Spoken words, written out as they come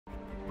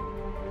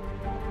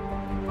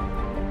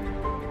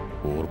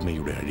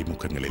ഓർമ്മയുടെ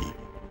അഴിമുഖങ്ങളിൽ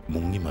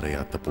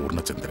മുങ്ങിമറയാത്ത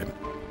പൂർണ്ണചന്ദ്രൻ.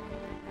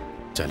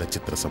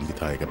 ചലച്ചിത്ര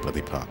സംവിധായക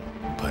പ്രതിഭ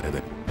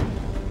ഭരതൻ.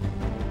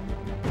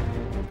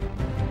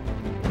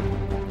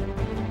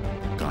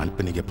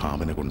 കാൽപ്പനിക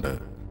ഭാവന കൊണ്ട്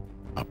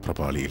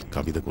അപ്രപാളിയിൽ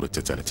കവിത കുറിച്ച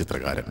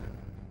ചലച്ചിത്രകാരൻ,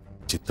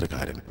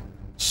 ചിത്രകാരൻ,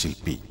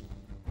 ശില്പി,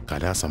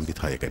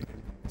 കലാസംവിധായകൻ,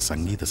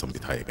 സംഗീത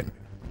സംവിധായകൻ.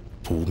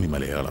 ഭൂമി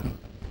മലയാളം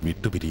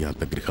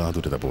വിട്ടുപിരിയാത്ത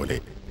ഗൃഹാതുരത പോലെ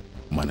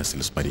മനസ്സിൽ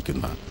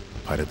സ്മരിക്കുന്ന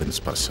ഭരതൻ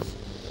സ്പർശം.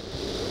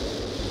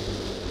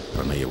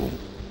 പ്രണയവും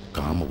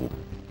കാമവും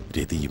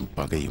രതിയും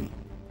പകയും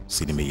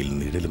സിനിമയിൽ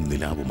നിഴലും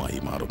നിലാവുമായി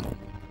മാറുന്നു.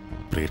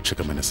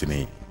 പ്രേക്ഷക മനസ്സിനെ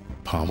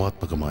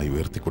ഭാവാത്മകമായി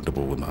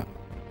ഉയർത്തിക്കൊണ്ടുപോകുന്ന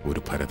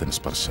ഒരു ഭരതൻ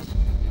സ്പർശം.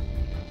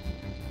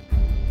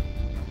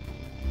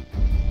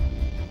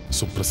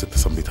 സുപ്രസിദ്ധ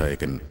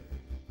സംവിധായകൻ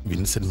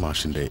വിൻസെന്റ്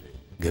മാഷിന്റെ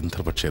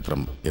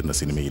ഗന്ധർവക്ഷേത്രം എന്ന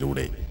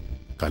സിനിമയിലൂടെ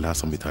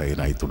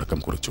കലാസംവിധായകനായി തുടക്കം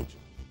കുറിച്ചു.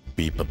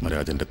 പി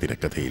പത്മരാജന്റെ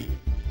തിരക്കഥയിൽ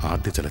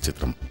ആദ്യ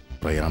ചലച്ചിത്രം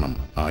പ്രയാണം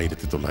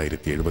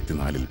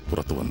 1974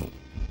 പുറത്തുവന്നു.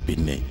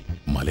 പിന്നെ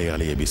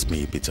മലയാളിയെ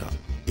വിസ്മയിപ്പിച്ച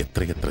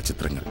എത്രയെത്ര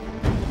ചിത്രങ്ങൾ.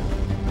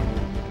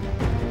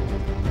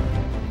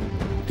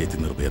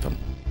 രതിനിർവേദം,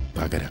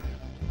 തകര,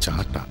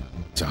 ചാട്ട,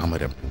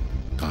 ചാമരം,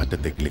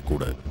 കാറ്റത്തെ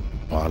കിളിക്കൂട്,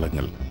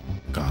 പാളങ്ങൾ,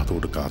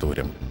 കാതോട്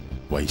കാതോരം,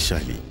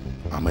 വൈശാലി,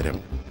 അമരം,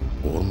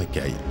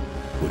 ഓർമ്മയ്ക്കായി,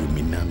 ഒരു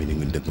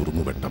മിന്നാമിനുങ്ങിന്റെ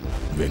നുറുങ്ങുവെട്ടം,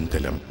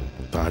 വെങ്കലം,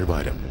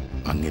 താഴ്വാരം,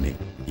 അങ്ങനെ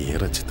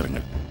ഏറെ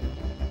ചിത്രങ്ങൾ.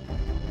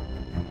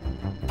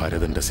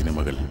 ഭരതന്റെ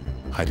സിനിമകൾ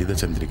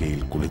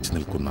ഹരിതചന്ദ്രികയിൽ കുളിച്ചു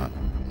നിൽക്കുന്ന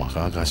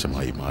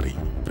മഹാകാശമായി മാറി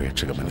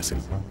പ്രേക്ഷക മനസ്സിൽ.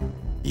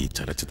 ഈ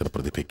ചലച്ചിത്ര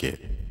പ്രതിഭയ്ക്ക്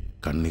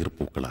കണ്ണീർ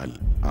പൂക്കളാൽ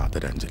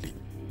ആദരാഞ്ജലി.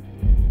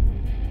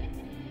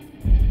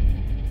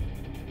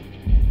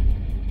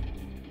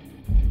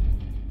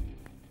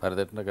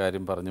 ഭരതേട്ടൻ്റെ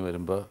കാര്യം പറഞ്ഞു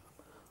വരുമ്പോൾ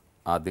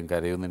ആദ്യം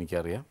കരയുമെന്ന്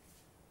എനിക്കറിയാം.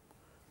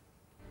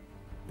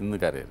 ഇന്ന്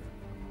കരയരുത്.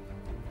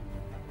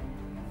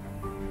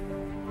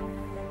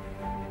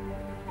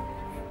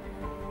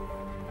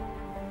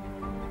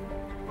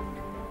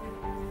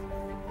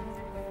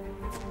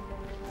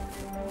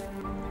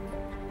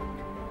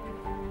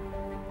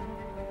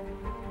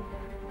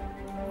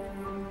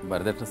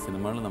 ഭരതേട്ടൻ്റെ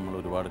സിനിമകൾ നമ്മൾ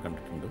ഒരുപാട്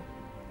കണ്ടിട്ടുണ്ട്.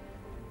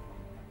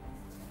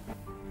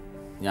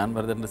 ഞാൻ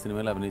ഭരതേട്ടൻ്റെ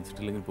സിനിമയിൽ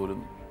അഭിനയിച്ചിട്ടില്ലെങ്കിൽ പോലും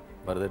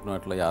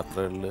ഭരതേട്ടനുമായിട്ടുള്ള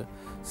യാത്രകളിൽ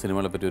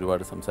സിനിമകളെപ്പറ്റി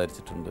ഒരുപാട്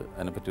സംസാരിച്ചിട്ടുണ്ട്.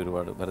 അതിനെപ്പറ്റി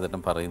ഒരുപാട്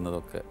ഭരതേട്ടൻ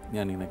പറയുന്നതൊക്കെ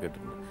ഞാനിങ്ങനെ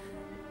കേട്ടിട്ടുണ്ട്.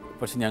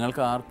 പക്ഷെ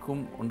ഞങ്ങൾക്ക്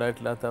ആർക്കും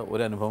ഉണ്ടായിട്ടില്ലാത്ത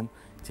ഒരനുഭവം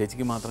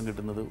ചേച്ചിക്ക് മാത്രം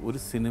കിട്ടുന്നത്,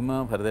 ഒരു സിനിമ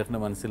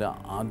ഭരതേട്ടൻ്റെ മനസ്സിൽ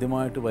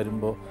ആദ്യമായിട്ട്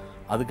വരുമ്പോൾ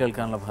അത്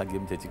കേൾക്കാനുള്ള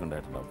ഭാഗ്യം ചേച്ചിക്ക്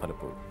ഉണ്ടായിട്ടുണ്ടാവും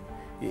പലപ്പോഴും.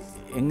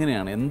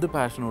 എങ്ങനെയാണ്, എന്ത്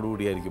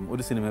പാഷനോടുകൂടിയായിരിക്കും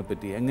ഒരു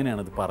സിനിമയെപ്പറ്റി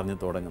എങ്ങനെയാണ് അത് പറഞ്ഞു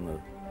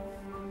തുടങ്ങുന്നത്?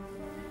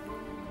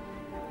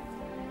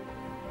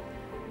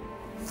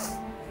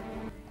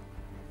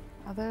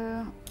 അത്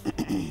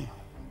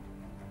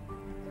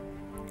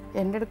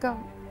എൻ്റെ അടുക്ക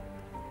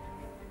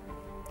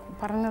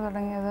പറഞ്ഞു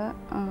തുടങ്ങിയത്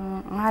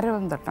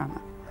ആരവം തൊട്ടാണ്.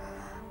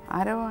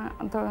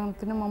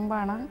 ആരവത്തിന്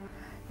മുമ്പാണ്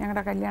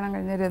ഞങ്ങളുടെ കല്യാണം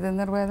കഴിഞ്ഞ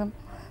രതിനിർവേദം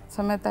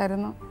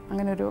സമയത്തായിരുന്നു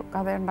അങ്ങനൊരു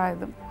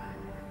കഥയുണ്ടായതും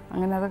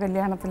അങ്ങനെ അത്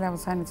കല്യാണത്തിൽ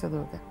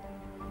അവസാനിച്ചതുമൊക്കെ.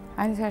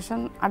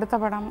 അതിനുശേഷം അടുത്ത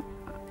പടം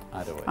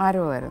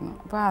ആരവമായിരുന്നു.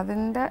 അപ്പോൾ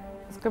അതിൻ്റെ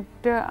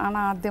സ്ക്രിപ്റ്റ് ആണ്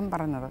ആദ്യം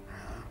പറഞ്ഞത്.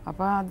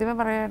 അപ്പോൾ ആദ്യമേ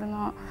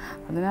പറയായിരുന്നു,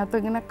 അതിനകത്ത്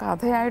ഇങ്ങനെ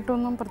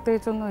കഥയായിട്ടൊന്നും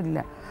പ്രത്യേകിച്ചൊന്നും ഇല്ല.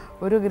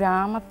 ഒരു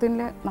ഗ്രാമത്തിൽ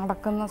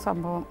നടക്കുന്ന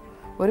സംഭവം,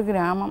 ഒരു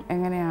ഗ്രാമം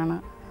എങ്ങനെയാണ്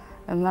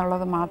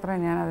എന്നുള്ളത് മാത്രമേ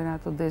ഞാൻ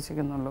അതിനകത്ത്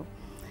ഉദ്ദേശിക്കുന്നുള്ളൂ.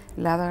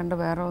 ഇല്ലാതെ കണ്ട്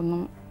വേറെ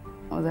ഒന്നും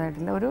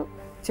ഇതായിട്ടില്ല. ഒരു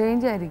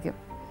ചേഞ്ച് ആയിരിക്കും.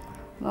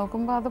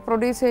 നോക്കുമ്പോൾ അത്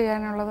പ്രൊഡ്യൂസ്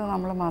ചെയ്യാനുള്ളത്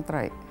നമ്മൾ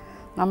മാത്രമായി,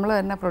 നമ്മൾ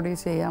തന്നെ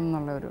പ്രൊഡ്യൂസ് ചെയ്യാം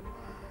എന്നുള്ളൊരു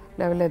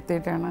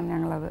ലെവലെത്തിയിട്ടാണ്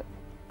ഞങ്ങളത്,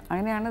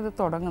 അങ്ങനെയാണ് ഇത്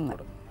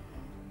തുടങ്ങുന്നത്.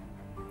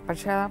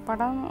 പക്ഷേ ആ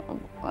പടം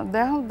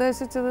അദ്ദേഹം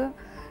ഉദ്ദേശിച്ചത്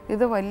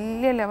ഇത്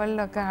വലിയ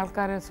ലെവലിലൊക്കെ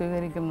ആൾക്കാരെ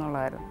സ്വീകരിക്കും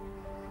എന്നുള്ളതായിരുന്നു.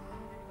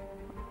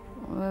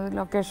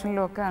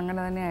 ലൊക്കേഷനിലുമൊക്കെ അങ്ങനെ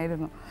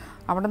തന്നെയായിരുന്നു.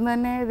 അവിടെ നിന്ന്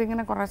തന്നെ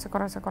ഇതിങ്ങനെ കുറേശ്ശെ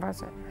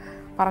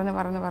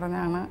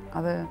പറഞ്ഞാണ്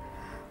അത്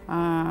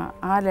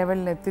ആ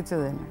ലെവലിൽ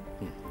എത്തിച്ചത് തന്നെ.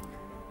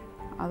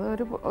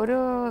 ഒരു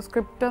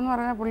സ്ക്രിപ്റ്റ് എന്ന്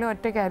പറഞ്ഞാൽ പുള്ളി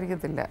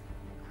ഒറ്റയ്ക്കായിരിക്കത്തില്ല.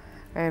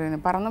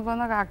 പറന്നു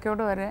പോകുന്ന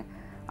കാക്കയോട് വരെ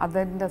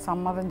അതിൻ്റെ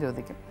സമ്മതം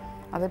ചോദിക്കും,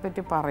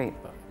 അതേപ്പറ്റി പറയും,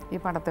 ഈ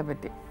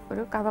പടത്തെപ്പറ്റി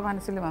ഒരു കഥ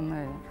മനസ്സിൽ വന്നു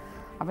കഴിഞ്ഞാൽ.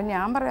 അപ്പം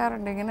ഞാൻ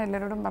പറയാറുണ്ട്, ഇങ്ങനെ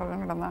എല്ലാവരോടും പറഞ്ഞു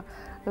കിടന്നാൽ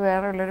അത്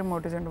വേറെ എല്ലാവരും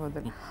മോട്ടിച്ചുകൊണ്ട്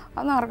പോകത്തില്ല.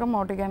 അതൊന്നും ആർക്കും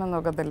മോട്ടിക്കാനൊന്നും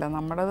നോക്കത്തില്ല,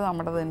 നമ്മുടേത്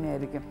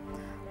തന്നെയായിരിക്കും.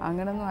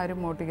 അങ്ങനെയൊന്നും ആരും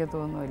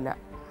മോട്ടിക്കത്തൊന്നുമില്ല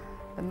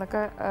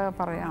എന്നൊക്കെ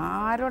പറയും.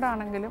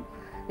 ആരോടാണെങ്കിലും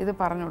ഇത്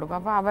പറഞ്ഞു കൊടുക്കും.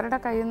 അപ്പോൾ അവരുടെ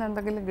കയ്യിൽ നിന്ന്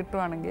എന്തെങ്കിലും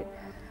കിട്ടുവാണെങ്കിൽ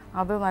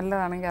അത്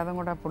നല്ലതാണെങ്കിൽ അതും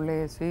കൂടെ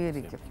പുള്ളിയെ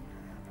സ്വീകരിക്കും.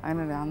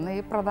 അങ്ങനെ അന്ന്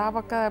ഈ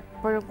പ്രതാപൊക്കെ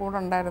എപ്പോഴും കൂടെ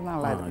ഉണ്ടായിരുന്ന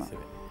ആളായിരുന്നു.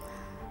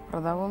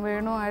 പ്രതാപും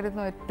വേണു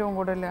ആയിരുന്നു ഏറ്റവും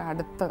കൂടുതൽ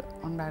അടുത്ത്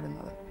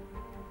ഉണ്ടായിരുന്നത്.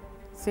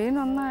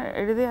 സീനൊന്ന്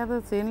എഴുതി അത്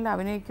സീനിൽ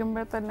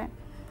അഭിനയിക്കുമ്പോൾ തന്നെ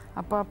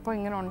അപ്പോൾ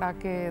ഇങ്ങനെ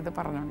ഉണ്ടാക്കി ഇത്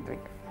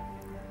പറഞ്ഞുകൊണ്ടിരിക്കും.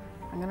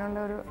 അങ്ങനെയുള്ള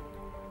ഒരു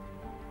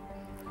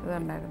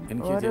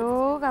ഇതുണ്ടായിരുന്നു. ഓരോ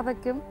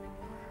കഥയ്ക്കും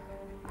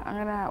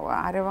അങ്ങനെ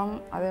ആരവം,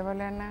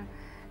 അതേപോലെ തന്നെ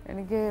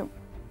എനിക്ക്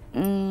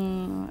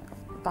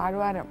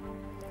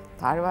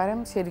താഴ്വാരം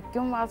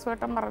ശരിക്കും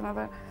വാസുവേട്ടൻ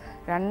പറഞ്ഞത്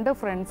 2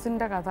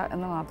 ഫ്രണ്ട്സിൻ്റെ കഥ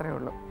എന്ന് മാത്രമേ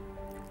ഉള്ളൂ.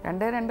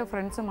 2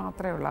 ഫ്രണ്ട്സ്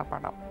മാത്രമേ ഉള്ളൂ ആ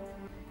പടം.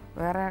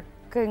 വേറെ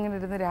ഒക്കെ ഇങ്ങനെ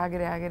ഇരുന്ന്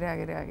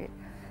രാഗി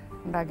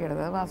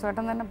ഉണ്ടാക്കിയെടുത്തത്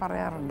വാസുവേട്ടൻ തന്നെ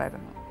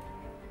പറയാറുണ്ടായിരുന്നു.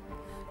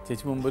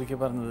 ചേച്ചി മുമ്പൊരിക്കൽ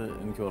പറഞ്ഞത്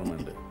എനിക്ക്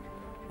ഓർമ്മയുണ്ട്.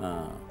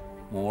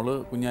 മോള്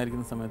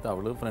കുഞ്ഞായിരിക്കുന്ന സമയത്ത്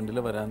അവൾ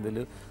ഫ്രണ്ടിലെ വരാന്തയിൽ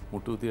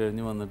മുട്ടുകുത്തി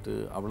കഴിഞ്ഞ് വന്നിട്ട്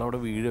അവളവിടെ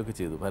വീഴുകയൊക്കെ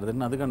ചെയ്തു.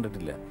 ഭരതൻ അത്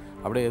കണ്ടിട്ടില്ല.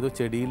 അവിടെ ഏതോ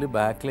ചെടിയിൽ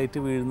ബാക്ക് ലൈറ്റ്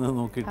വീഴുന്നത്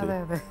നോക്കിയിട്ട്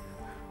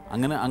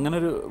അങ്ങനെ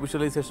ഒരു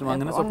വിഷ്വലൈസേഷൻ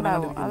അങ്ങനെ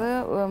ഉണ്ടാവും. അത്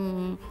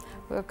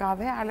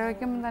കഥ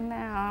ആലോചിക്കുമ്പോൾ തന്നെ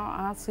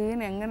ആ സീൻ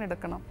എങ്ങനെ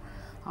എടുക്കണം,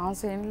 ആ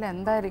സീനിൽ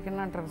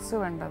എന്തായിരിക്കണം ഡ്രസ്സ്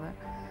വേണ്ടത്,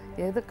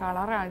 ഏത്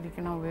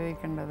കളറായിരിക്കണം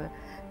ഉപയോഗിക്കേണ്ടത്,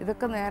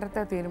 ഇതൊക്കെ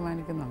നേരത്തെ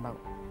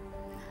തീരുമാനിക്കുന്നുണ്ടാവും.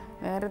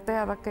 നേരത്തെ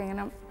അതൊക്കെ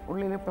ഇങ്ങനെ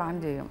ഉള്ളിൽ പ്ലാൻ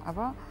ചെയ്യും.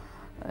 അപ്പോൾ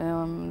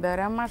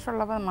ധരാം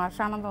മാഷുള്ളപ്പോൾ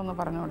മാഷാണെന്ന് തോന്നുന്നു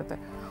പറഞ്ഞു കൊടുത്ത്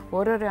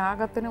ഓരോ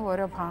രാഗത്തിനും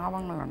ഓരോ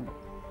ഭാവങ്ങളുണ്ട്.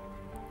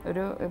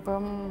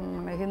 ഇപ്പം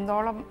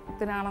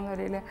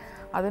ഹിന്ദോളത്തിനാണെന്നൊരിൽ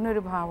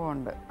അതിനൊരു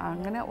ഭാവമുണ്ട്.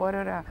 അങ്ങനെ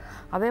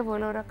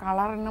അതേപോലെ ഓരോ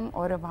കളറിനും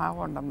ഓരോ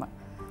ഭാവമുണ്ടെന്ന്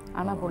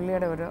ആണ്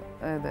പുള്ളിയുടെ ഒരു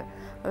ഇത്.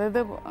 അതായത്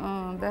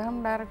അദ്ദേഹം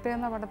ഡയറക്റ്റ്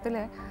ചെയ്യുന്ന പടത്തിൽ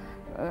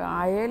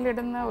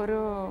അയലിടുന്ന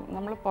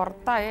നമ്മൾ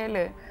പുറത്ത് അയൽ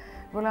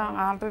ഇപ്പോൾ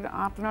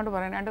ആർട്ടിനോട്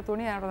പറയാൻ എൻ്റെ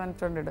തുണി അവിടെ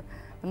നനച്ചുകൊണ്ടിടും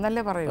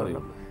എന്നല്ലേ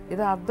പറയുള്ളൂ.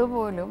 ഇത്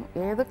അതുപോലും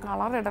ഏത്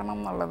കളർ ഇടണം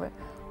എന്നുള്ളത്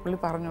പുള്ളി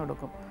പറഞ്ഞു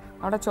കൊടുക്കും.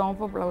 അവിടെ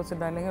ചുവപ്പ് ബ്ലൗസ്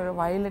ഇടുക, അല്ലെങ്കിൽ ഒരു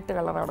വയലറ്റ്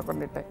കളർ അവിടെ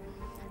കൊണ്ടിട്ട്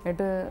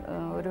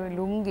ഒരു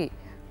ലുങ്കി,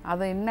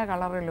 അത് ഇന്ന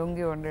കളർ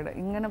ലുങ്കി കൊണ്ടിടുക,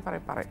 ഇങ്ങനെ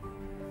പറയും.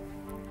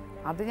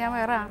 അത് ഞാൻ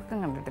വേറെ ആർക്കും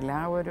കണ്ടിട്ടില്ല.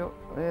 ആ ഒരു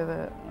ഇത്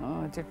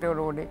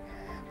ചിട്ടയോടുകൂടി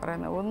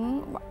പറയുന്നത്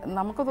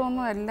നമുക്ക്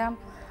തോന്നുന്നു എല്ലാം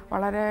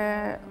വളരെ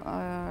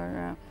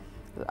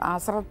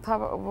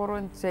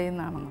അശ്രദ്ധാപൂർവം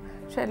ചെയ്യുന്നതാണെന്ന്.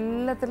 പക്ഷെ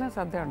എല്ലാത്തിലും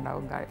ശ്രദ്ധ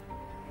ഉണ്ടാവും. കാര്യം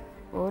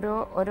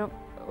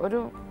ഒരു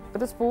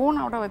സ്പൂൺ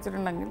അവിടെ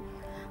വെച്ചിട്ടുണ്ടെങ്കിൽ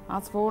ആ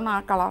സ്പൂൺ ആ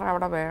കളർ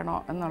അവിടെ വേണോ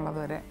എന്നുള്ളത്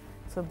വരെ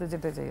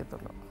ശ്രദ്ധിച്ചിട്ടേ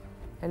ചെയ്യത്തുള്ളൂ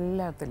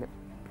എല്ലാത്തിലും.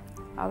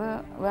 അത്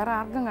വേറെ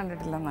ആർക്കും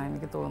കണ്ടിട്ടില്ലെന്നാണ്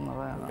എനിക്ക്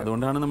തോന്നുന്നത്.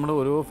 അതുകൊണ്ടാണ് നമ്മൾ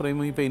ഓരോ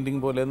ഫ്രെയിമും ഈ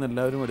പെയിൻറ്റിങ് പോലെ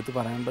എല്ലാവരും എടുത്ത്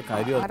പറയേണ്ട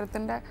കാര്യം.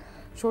 മരത്തിൻ്റെ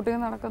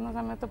ഷൂട്ടിംഗ് നടക്കുന്ന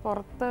സമയത്ത്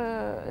പുറത്ത്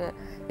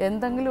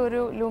എന്തെങ്കിലും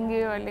ഒരു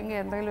ലുങ്കിയോ അല്ലെങ്കിൽ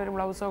എന്തെങ്കിലും ഒരു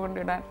ബ്ലൗസോ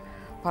കൊണ്ടിടാൻ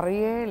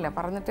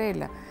പറഞ്ഞിട്ടേ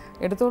ഇല്ല.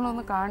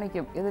 എടുത്തുകൊണ്ടൊന്ന്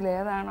കാണിക്കും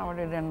ഇതിലേതാണ്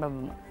അവിടെ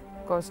ഇടേണ്ടതെന്ന്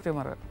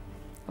കോസ്റ്റ്യൂമർ.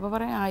 അപ്പോൾ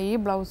പറയാം ഈ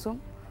ബ്ലൗസും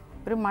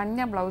ഒരു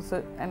മഞ്ഞ ബ്ലൗസ്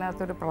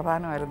അതിനകത്തൊരു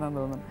പ്രധാനമായിരുന്നെന്ന്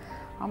തോന്നുന്നു.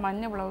 ആ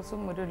മഞ്ഞ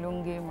ബ്ലൗസും ഒരു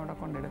ലുങ്കിയും അവിടെ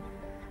കൊണ്ടിടും.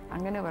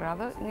 അങ്ങനെ പറയാം.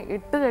 അത്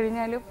ഇട്ട്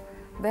കഴിഞ്ഞാലും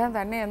അദ്ദേഹം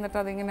തന്നെ എന്നിട്ട്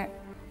അതിങ്ങനെ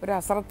ഒരു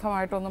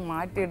അശ്രദ്ധമായിട്ടൊന്ന്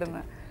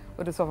മാറ്റിയിടുന്ന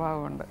ഒരു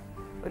സ്വഭാവമുണ്ട്.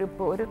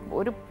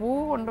 ഒരു പൂ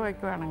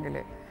കൊണ്ടുവയ്ക്കുകയാണെങ്കിൽ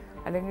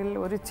അല്ലെങ്കിൽ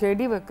ഒരു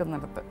ചെടി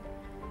വെക്കുന്നിടത്ത്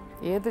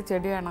ഏത്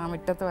ചെടിയാണ് ആ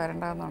മുറ്റത്ത്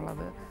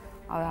വരേണ്ടതെന്നുള്ളത്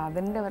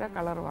അതിൻ്റെ വരെ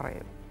കളർ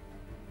പറയും.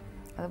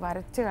 അത്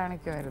വരച്ച്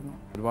കാണിക്കുമായിരുന്നു.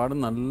 ഒരുപാട്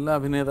നല്ല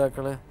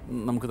അഭിനേതാക്കളെ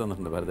നമുക്ക്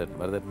തന്നിട്ടുണ്ട്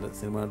ഭരതേട്ടൻ്റെ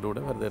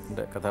സിനിമകളിലൂടെ,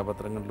 ഭരതേട്ടൻ്റെ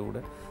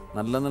കഥാപാത്രങ്ങളിലൂടെ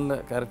നല്ല നല്ല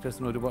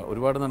ക്യാരക്ടേഴ്സിന്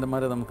ഒരുപാട്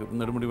നടന്മാരെ നമുക്ക്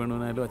നെടുമുടി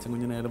വേണുവിനായാലും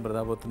അച്ഛൻകുഞ്ഞിനായാലും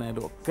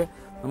പ്രതാപത്തിനായാലും ഒക്കെ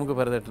നമുക്ക്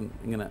ഭരതേട്ടൻ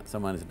ഇങ്ങനെ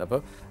സമ്മാനിച്ചിട്ടുണ്ട്.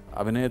 അപ്പോൾ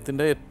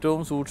അഭിനയത്തിൻ്റെ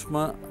ഏറ്റവും സൂക്ഷ്മ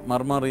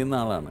മർമ്മം അറിയുന്ന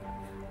ആളാണ്.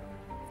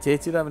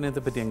 ചേച്ചിയുടെ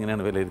അഭിനയത്തെപ്പറ്റി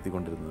എങ്ങനെയാണ്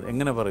വിലയിരുത്തിക്കൊണ്ടിരുന്നത്?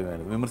 എങ്ങനെ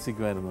പറയുമായിരുന്നു,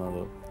 വിമർശിക്കുമായിരുന്നു?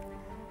 അതോ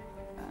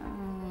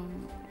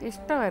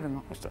ഇഷ്ടമായിരുന്നു,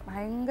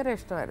 ഭയങ്കര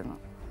ഇഷ്ടമായിരുന്നു.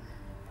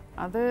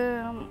 അത്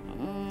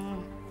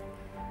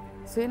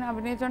സീൻ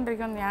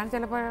അഭിനയിച്ചുകൊണ്ടിരിക്കും. ഞാൻ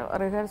ചിലപ്പോൾ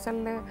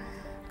റിഹേഴ്സലിൽ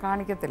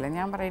കാണിക്കത്തില്ല.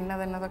 ഞാൻ പറയും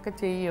ഇന്നതൊക്കെ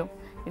ചെയ്യും,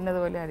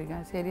 ഇന്നതുപോലെ ആയിരിക്കും.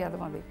 ശരി, അത്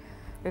മതി,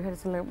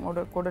 റിഹേഴ്സൽ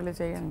കൂടുതൽ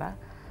ചെയ്യണ്ട,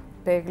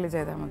 ടേക്കിൽ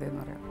ചെയ്താൽ മതി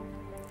എന്ന് പറയും.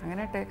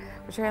 അങ്ങനെ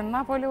പക്ഷേ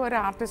എന്നാൽ പോലും ഒരു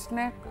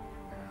ആർട്ടിസ്റ്റിനെ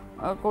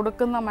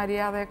കൊടുക്കുന്ന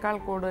മര്യാദയേക്കാൾ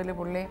കൂടുതൽ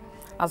പുള്ളി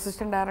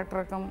അസിസ്റ്റൻറ്റ്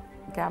ഡയറക്ടർക്കും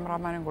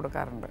ക്യാമറാമാനും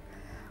കൊടുക്കാറുണ്ട്.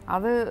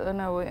 അത്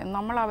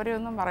നമ്മൾ അവരെ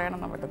ഒന്നും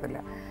പറയണമെന്ന് പറ്റത്തില്ല.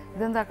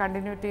 ഇതെന്താ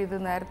കണ്ടിന്യൂറ്റി, ഇത്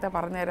നേരത്തെ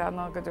പറഞ്ഞു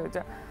തരാമെന്നൊക്കെ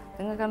ചോദിച്ചാൽ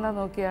നിങ്ങൾക്ക് എന്താ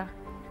നോക്കിയാൽ,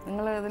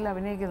 നിങ്ങൾ ഇതിൽ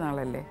അഭിനയിക്കുന്ന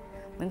ആളല്ലേ,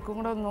 നിങ്ങൾക്കും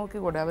കൂടെ ഒന്ന്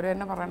നോക്കിക്കൂടെ, അവർ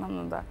തന്നെ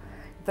പറയണമെന്നെന്താ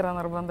ഇത്ര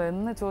നിർബന്ധം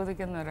എന്ന്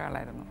ചോദിക്കുന്ന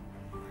ഒരാളായിരുന്നു.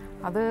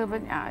 അത്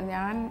ഇപ്പം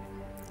ഞാൻ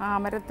ആ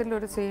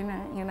അമരത്തിലൊരു സീന്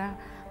ഇങ്ങനെ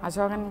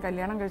അശോകൻ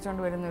കല്യാണം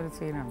കഴിച്ചുകൊണ്ട് വരുന്ന ഒരു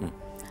സീനുണ്ട്.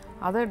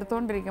 അത്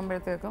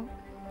എടുത്തുകൊണ്ടിരിക്കുമ്പോഴത്തേക്കും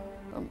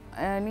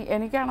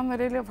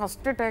എനിക്കാണെന്നൊരു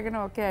ഫസ്റ്റ് ടേക്കിന്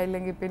ഓക്കെ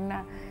ആയില്ലെങ്കിൽ പിന്നെ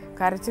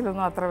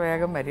കരച്ചിലൊന്നും അത്ര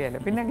വേഗം വരികയല്ല,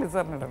 പിന്നെ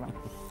ഗ്ലിസറിനിടണം,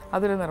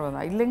 അതൊരു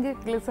നിർബന്ധം. ഇല്ലെങ്കിൽ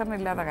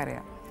ഗ്ലിസറിനില്ലാതെ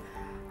കരയാം.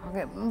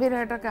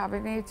 ഗംഭീരമായിട്ടൊക്കെ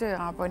അഭിനയിച്ച്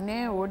ആ പൊന്നെ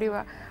ഓടി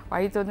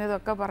വഴി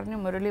തോന്നിയതൊക്കെ പറഞ്ഞ്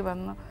മുരളി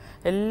വന്നു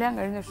എല്ലാം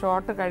കഴിഞ്ഞ്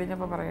ഷോട്ട്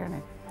കഴിഞ്ഞപ്പോൾ പറയുകയാണേ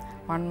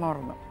വൺ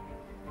മോർന്ന്.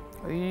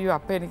 അയ്യോ,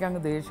 അപ്പം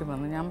എനിക്കങ്ങ് ദേഷ്യം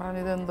വന്നു. ഞാൻ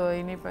പറഞ്ഞു ഇതെന്തോ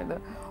ഇനിയിപ്പോൾ ഇത്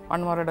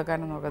വൺ മോർ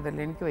എടുക്കാനും നോക്കത്തില്ല,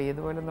 എനിക്ക്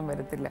ഇതുപോലൊന്നും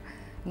വരത്തില്ല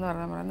എന്ന്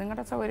പറഞ്ഞാൽ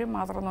നിങ്ങളുടെ സൗകര്യം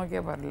മാത്രം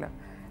നോക്കിയാൽ പാടില്ല,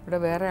 ഇവിടെ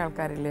വേറെ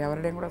ആൾക്കാരില്ലേ,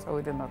 അവരുടെയും കൂടെ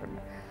സൗകര്യം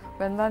നോക്കണ്ടേ.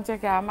 അപ്പോൾ എന്താണെന്ന്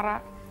വെച്ചാൽ ക്യാമറ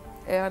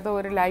അത്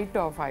ഒരു ലൈറ്റ്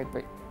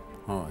ഓഫായിപ്പോയി.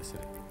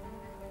 ശരി,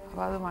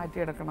 അപ്പോൾ അത്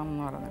മാറ്റിയെടുക്കണം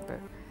എന്ന് പറഞ്ഞിട്ട്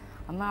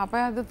എന്നാൽ അപ്പം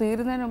അത്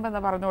തീരുന്നതിന് മുമ്പ് എന്താ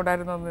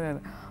പറഞ്ഞുകൂടായിരുന്നു എന്ന്.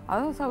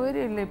 അത്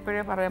സൗകര്യമില്ല,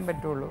 ഇപ്പോഴേ പറയാൻ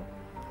പറ്റുള്ളൂ.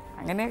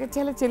 അങ്ങനെയൊക്കെ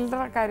ചില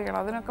ചില്ലറ കാര്യങ്ങൾ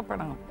അതിനൊക്കെ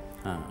പെടണം,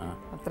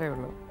 അത്രയേ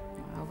ഉള്ളൂ.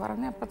 അത്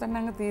പറഞ്ഞ് അപ്പം തന്നെ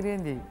അങ്ങ്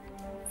തീരുകയും ചെയ്യും.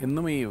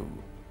 എന്നും ഈ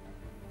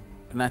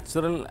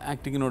നാച്ചുറൽ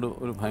ആക്ടിങ്ങിനോട്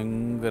ഒരു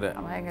ഭയങ്കര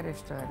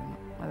ഇഷ്ടമായിരുന്നു.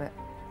 അതെ.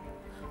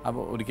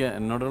 അപ്പോൾ ഒരിക്കൽ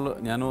എന്നോടുള്ള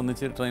ഞാനും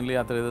ഒന്നിച്ച് ട്രെയിനിൽ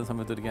യാത്ര ചെയ്ത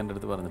സമയത്ത് ഒരിക്കൽ എൻ്റെ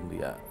അടുത്ത് പറഞ്ഞിട്ടുണ്ട്.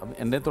 അപ്പം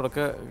എൻ്റെ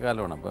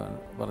തുടക്കകാലമാണ്. അപ്പോൾ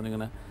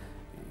പറഞ്ഞിങ്ങനെ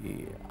ഈ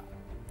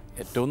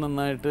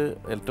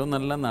ഏറ്റവും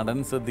നല്ല നടൻ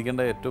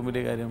ശ്രദ്ധിക്കേണ്ട ഏറ്റവും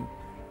വലിയ കാര്യം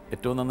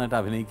ഏറ്റവും നന്നായിട്ട്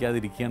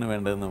അഭിനയിക്കാതിരിക്കുകയാണ്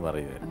വേണ്ടതെന്ന്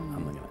പറയുമായിരുന്നു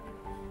അന്നിങ്ങനെ.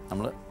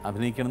 നമ്മൾ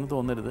അഭിനയിക്കണമെന്ന്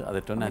തോന്നരുത്, അത്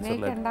ഏറ്റവും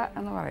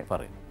നാച്ചുറലായിട്ട്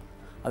പറയും.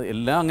 അത്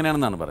എല്ലാം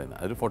അങ്ങനെയാണെന്നാണ് പറയുന്നത്.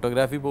 അതൊരു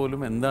ഫോട്ടോഗ്രാഫി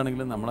പോലും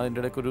എന്താണെങ്കിലും നമ്മൾ അതിൻ്റെ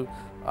ഇടയ്ക്കൊരു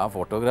ആ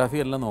ഫോട്ടോഗ്രാഫി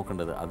അല്ല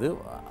നോക്കേണ്ടത്, അത്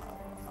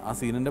ആ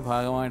സീനിൻ്റെ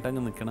ഭാഗമായിട്ട്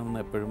അങ്ങ് നിൽക്കണം എന്ന്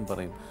എപ്പോഴും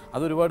പറയും.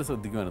 അതൊരുപാട്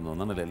ശ്രദ്ധിക്കുമായിരുന്നു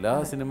തോന്നണല്ലേ എല്ലാ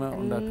സിനിമ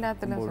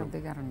എല്ലാത്തിലും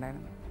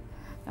ശ്രദ്ധിക്കാറുണ്ടായിരുന്നു.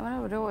 നമ്മൾ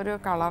ഒരു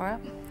കളറ്,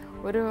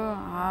 ഒരു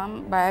ആ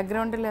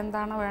ബാക്ക്ഗ്രൗണ്ടിൽ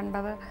എന്താണ്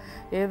വേണ്ടത്,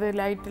 ഏത്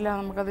ലൈറ്റിലാണ്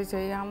നമുക്കത്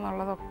ചെയ്യാം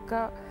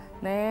എന്നുള്ളതൊക്കെ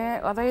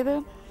അതായത്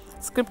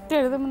സ്ക്രിപ്റ്റ്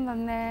എഴുതുമ്പം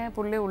തന്നെ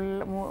പുള്ളി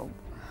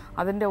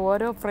അതിൻ്റെ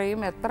ഓരോ ഫ്രെയിം,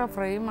 എത്ര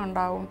ഫ്രെയിം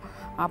ഉണ്ടാവും,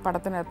 ആ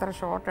പടത്തിന് എത്ര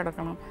ഷോട്ട്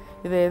എടുക്കണം,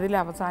 ഇത് ഏതിൽ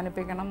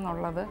അവസാനിപ്പിക്കണം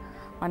എന്നുള്ളത്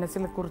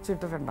മനസ്സിൽ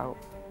കുറിച്ചിട്ടിട്ടുണ്ടാവും.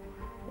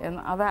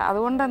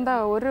 അതുകൊണ്ട് എന്താ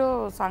ഒരു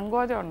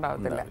സങ്കോചം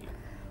ഉണ്ടാകത്തില്ല,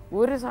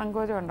 ഒരു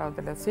സങ്കോചം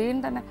ഉണ്ടാകത്തില്ല. സീൻ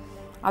തന്നെ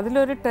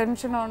അതിലൊരു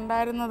ടെൻഷൻ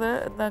ഉണ്ടായിരുന്നത്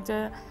എന്താ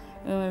വെച്ചാൽ,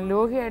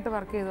 ലോഹിയായിട്ട്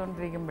വർക്ക്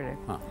ചെയ്തുകൊണ്ടിരിക്കുമ്പോഴേ,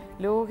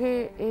 ലോഹി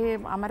ഈ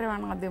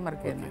അമരമാണ് ആദ്യം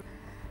വർക്ക് ചെയ്യുന്നത്.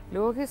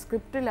 ലോഹി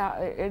സ്ക്രിപ്റ്റിൽ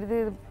എഴുതി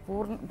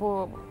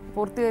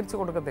പൂർത്തീകരിച്ച്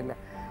കൊടുക്കത്തില്ല,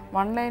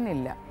 വൺ ലൈൻ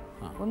ഇല്ല,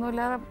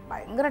 ഒന്നുമില്ലാതെ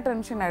ഭയങ്കര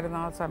ടെൻഷനായിരുന്നു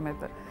ആ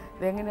സമയത്ത്.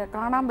 ഇതെങ്ങനെ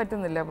കാണാൻ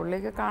പറ്റുന്നില്ല,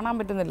 പുള്ളിക്ക് കാണാൻ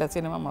പറ്റുന്നില്ല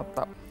സിനിമ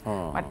മൊത്തം.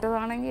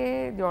 മറ്റേതാണെങ്കിൽ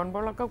ജോൺ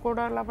പോളൊക്കെ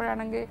കൂടെ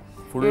ഉള്ളപ്പോഴാണെങ്കിൽ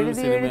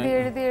എഴുതി എഴുതി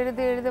എഴുതി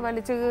എഴുതി എഴുതി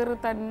വലിച്ചു കീറി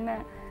തന്നെ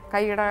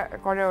കൈയുടെ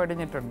കുഴ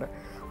ഒടിഞ്ഞിട്ടുണ്ട്.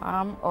 ആ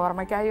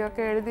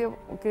ഓർമ്മയ്ക്കായൊക്കെ എഴുതി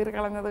കീറി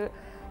കളഞ്ഞത്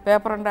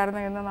പേപ്പർ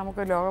ഉണ്ടായിരുന്നെങ്കിൽ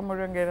നമുക്ക് ലോകം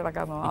മുഴുവൻ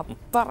കീഴടക്കാൻ തോന്നും.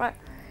 അത്ര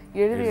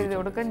എഴുതി എഴുതി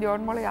ഒടുക്കം ജോൺ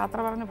പോൾ യാത്ര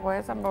പറഞ്ഞ് പോയ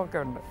സംഭവമൊക്കെ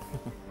ഉണ്ട്.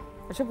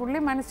 പക്ഷെ പുള്ളി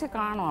മനസ്സിൽ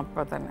കാണും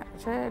അപ്പം തന്നെ.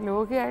 പക്ഷേ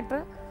ലോഹിയായിട്ട്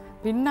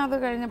പിന്നെ അത്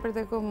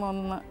കഴിഞ്ഞപ്പോഴത്തേക്കും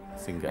ഒന്ന്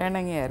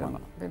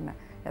ഇണങ്ങിയായിരുന്നു. പിന്നെ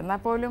എന്നാൽ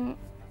പോലും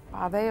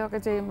അതയൊക്കെ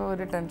ചെയ്യുമ്പോൾ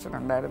ഒരു ടെൻഷൻ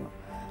ഉണ്ടായിരുന്നു.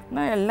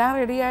 എന്നാൽ എല്ലാം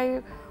റെഡിയായി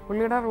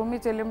പുള്ളിയുടെ റൂമിൽ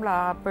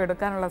ചെല്ലുമ്പോഴാണ് അപ്പം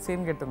എടുക്കാനുള്ള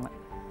സീൻ കിട്ടുന്നത്.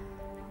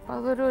 അപ്പോൾ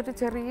അതൊരു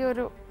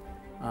ചെറിയൊരു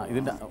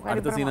ഇതിൻ്റെ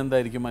അടുത്ത സീൻ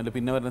എന്തായിരിക്കും, അതിൽ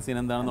പിന്നെ വരുന്ന സീൻ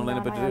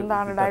എന്താണെന്നുള്ളതിനെ പറ്റി,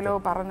 എന്താണ്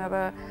ഡയലോഗ്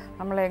പറഞ്ഞത്,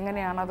 നമ്മൾ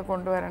എങ്ങനെയാണ് അത്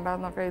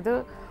കൊണ്ടുവരേണ്ടതെന്നൊക്കെ ഇത്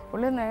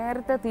പുള്ളി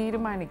നേരത്തെ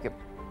തീരുമാനിക്കും.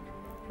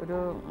 ഒരു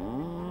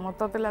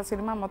മൊത്തത്തിൽ ആ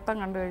സിനിമ മൊത്തം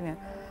കണ്ടു കഴിഞ്ഞ്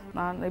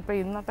ഇപ്പോൾ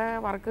ഇന്നത്തെ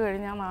വർക്ക്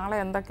കഴിഞ്ഞാൽ നാളെ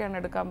എന്തൊക്കെയാണ്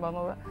എടുക്കാൻ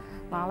പോകുന്നത്,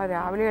 നാളെ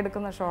രാവിലെ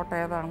എടുക്കുന്ന ഷോട്ട്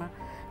ഏതാണ്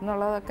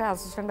എന്നുള്ളതൊക്കെ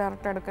അസിസ്റ്റൻ്റ്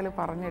ഡയറക്ടർ അടുക്കൽ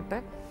പറഞ്ഞിട്ട്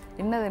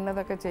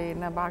ഇന്നതൊക്കെ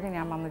ചെയ്യുന്ന ബാക്കി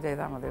ഞാൻ വന്ന്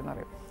ചെയ്താൽ മതി എന്ന്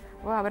പറയും.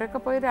 അപ്പോൾ അവരൊക്കെ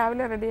പോയി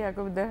രാവിലെ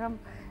റെഡിയാക്കും. ഇദ്ദേഹം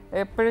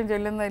എപ്പോഴും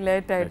ചെല്ലുന്നത്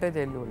ലേറ്റായിട്ടേ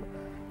ചെല്ലുള്ളൂ.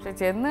 പക്ഷെ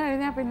ചെന്ന്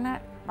കഴിഞ്ഞാൽ പിന്നെ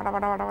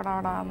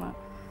പടപടാന്ന്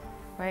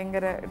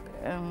ഭയങ്കര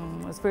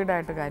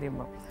സ്പീഡായിട്ട്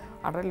കാര്യമ്പോൾ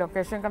അവിടെ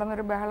ലൊക്കേഷൻ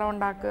കിടന്നൊരു ബഹളം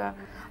ഉണ്ടാക്കുക,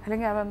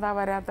 അല്ലെങ്കിൽ അതെന്താ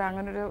വരാത്ത,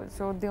 അങ്ങനൊരു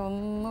ചോദ്യം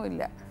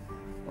ഒന്നുമില്ല.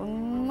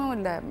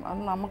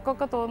 അത്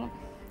നമുക്കൊക്കെ തോന്നും.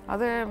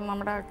 അത്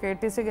നമ്മുടെ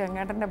KTC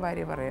ഗംഗേട്ടൻ്റെ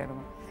ഭാര്യ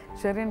പറയായിരുന്നു,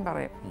 ഷെറിൻ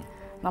പറയും,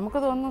 നമുക്ക്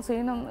തോന്നുന്നു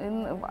സീനും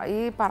ഈ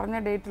പറഞ്ഞ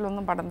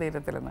ഡേറ്റിലൊന്നും പടം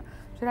തീരത്തില്ലെന്ന്.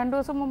 പക്ഷെ 2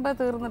 ദിവസം മുമ്പേ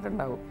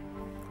തീർന്നിട്ടുണ്ടാവും.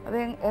 അത്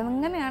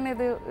എങ്ങനെയാണ്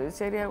ഇത്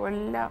ശരിയാകും?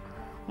 എല്ലാം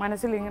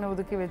മനസ്സിലിങ്ങനെ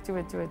ഒതുക്കി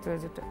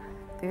വെച്ചിട്ട്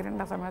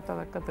തീരേണ്ട സമയത്ത്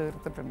അതൊക്കെ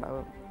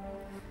തീർത്തിട്ടുണ്ടാവും.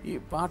 ഈ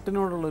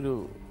പാട്ടിനോടുള്ളൊരു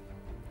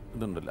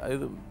ഇതുണ്ടല്ലോ,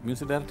 അതായത്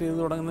മ്യൂസിക് ഡയറക്റ്റ് ചെയ്ത്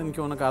തുടങ്ങുന്നത് എനിക്ക്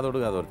തോന്നുന്നു കാതോട്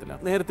കാതോരത്തില്ല.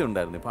 നേരത്തെ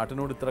ഉണ്ടായിരുന്നു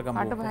പാട്ടിനോട് ഇത്ര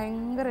പാട്ട്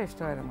ഭയങ്കര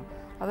ഇഷ്ടമായിരുന്നു.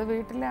 അത്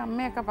വീട്ടിലെ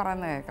അമ്മയൊക്കെ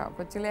പറയുന്നത് കേൾക്കാം,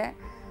 കൊച്ചിലെ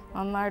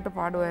നന്നായിട്ട്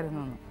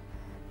പാടുമായിരുന്നു.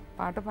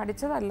 പാട്ട്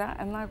പഠിച്ചതല്ല,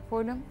 എന്നാൽ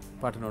പോലും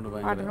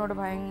പാട്ടിനോട്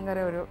ഭയങ്കര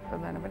ഒരു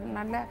ഇതാണ്. പിന്നെ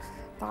നല്ല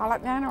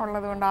താളജ്ഞാനം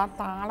ഉള്ളത് കൊണ്ട് ആ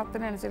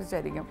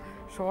താളത്തിനനുസരിച്ചായിരിക്കും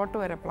ഷോട്ട്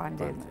വരെ പ്ലാൻ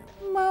ചെയ്യുന്നത്.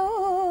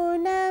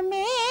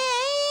 മൗനമേ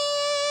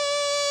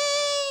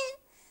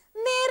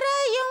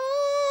നിറയും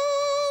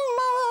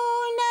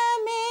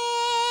മൗനമേ.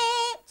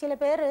 ചില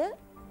പേര്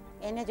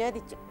എന്നെ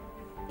ചോദിച്ചു,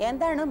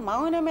 എന്താണ്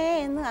മൗനമേ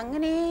എന്ന്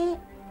അങ്ങനെ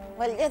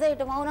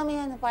വലിയതായിട്ട് മൗനമേ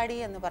എന്ന് പാടി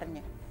എന്ന്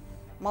പറഞ്ഞു.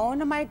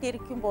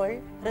 മൗനമായിട്ടിരിക്കുമ്പോൾ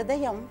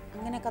ഹൃദയം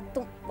അങ്ങനെ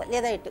കത്തും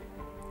വലിയതായിട്ട്.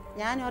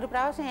 ഞാൻ ഒരു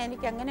പ്രാവശ്യം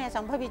എനിക്ക് അങ്ങനെ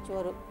സംഭവിച്ചു.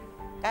 ഒരു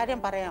കാര്യം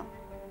പറയാം.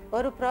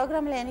 ഒരു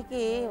പ്രോഗ്രാമിൽ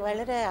എനിക്ക്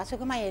വളരെ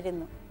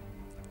അസുഖമായിരുന്നു.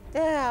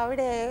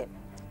 അവിടെ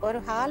ഒരു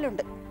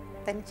ഹാളുണ്ട്,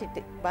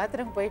 തനിച്ചിട്ട്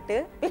ബാത്റൂം പോയിട്ട്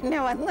പിന്നെ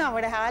വന്ന്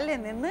അവിടെ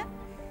ഹാളിൽ നിന്ന്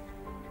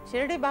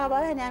ഷിർഡി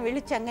ബാബ ഞാൻ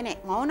വിളിച്ചങ്ങനെ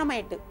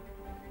മൗനമായിട്ട്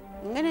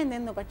ഇങ്ങനെ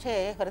നിന്നു. പക്ഷേ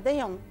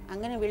ഹൃദയം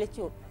അങ്ങനെ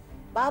വിളിച്ചു,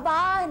 ബാബാ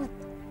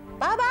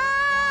ബാബാ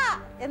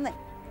എന്ന്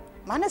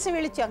മനസ്സ്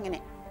വിളിച്ചു. അങ്ങനെ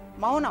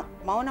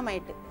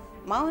മൗനമായിട്ട്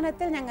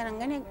മൗനത്തിൽ ഞങ്ങൾ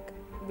അങ്ങനെ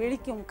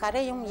വിളിക്കും,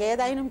 കരയും,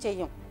 ഏതായാലും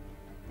ചെയ്യും.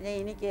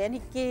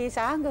 എനിക്ക്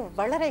സാങ്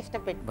വളരെ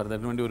ഇഷ്ടപ്പെട്ടു.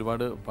 ഭരതന് വേണ്ടി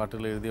ഒരുപാട്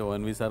പാട്ടുകൾ എഴുതിയ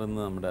ONV സാർ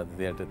ഇന്ന് നമ്മുടെ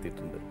അതിഥിയായിട്ട്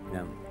എത്തിയിട്ടുണ്ട്.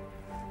 ഞാൻ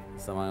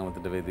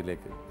സമാഗമത്തിൻ്റെ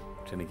വേദിയിലേക്ക്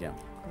ക്ഷണിക്കാം.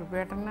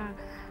 കുറുപ്പേട്ടന്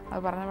അത്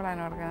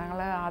പറഞ്ഞപ്പോഴാണ് ഓർക്കുക.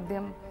 ഞങ്ങൾ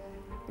ആദ്യം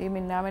ഈ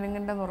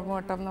മിന്നാമിനുങ്ങിൻ്റെ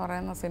നുറുങ്ങുവട്ടം എന്ന്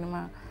പറയുന്ന സിനിമ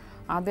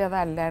ആദ്യം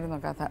അതല്ലായിരുന്നു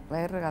കഥ,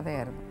 വേറൊരു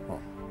കഥയായിരുന്നു.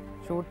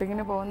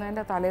 ഷൂട്ടിങ്ങിന്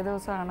പോകുന്നതിൻ്റെ തലേ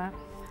ദിവസമാണ്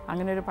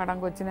അങ്ങനെ ഒരു പടം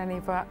കൊച്ചിൻ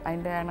ഹനീഫ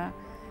അതിൻ്റെയാണ്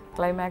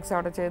ക്ലൈമാക്സ്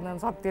അവിടെ ചെയ്യുന്നത്.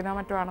 സത്യനോ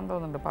മറ്റോ ആണെന്ന്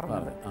തോന്നുന്നുണ്ട്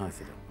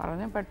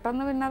പറഞ്ഞു.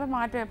 പെട്ടെന്ന് പിന്നെ അത്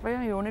മാറ്റി.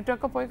 എപ്പോഴും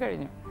യൂണിറ്റൊക്കെ പോയി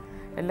കഴിഞ്ഞു,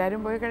 എല്ലാവരും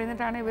പോയി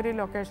കഴിഞ്ഞിട്ടാണ് ഇവർ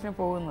ലൊക്കേഷനിൽ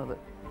പോകുന്നത്.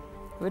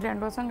 ഇവർ 2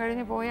 ദിവസം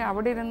കഴിഞ്ഞ് പോയി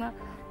അവിടെ ഇരുന്ന്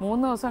 3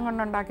 ദിവസം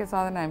കൊണ്ടുണ്ടാക്കിയ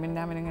സാധനമാണ്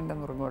മിന്നാമിനുങ്ങിൻ്റെ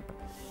നുറുങ്ങോട്ട്.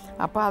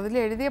 അപ്പോൾ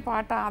അതിലെഴുതിയ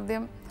പാട്ട്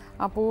ആദ്യം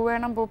ആ പൂ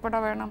വേണം പൂപ്പട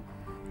വേണം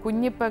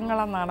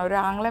കുഞ്ഞിപ്പെങ്ങളെന്നാണ്, ഒരു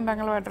ആംഗ്ലം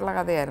പെങ്ങളുമായിട്ടുള്ള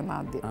കഥയായിരുന്നു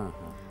ആദ്യം.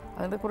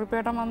 അതിൻ്റെ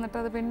കുറിപ്പേട്ടം വന്നിട്ട്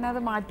അത് പിന്നെ അത്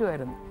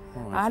മാറ്റുമായിരുന്നു.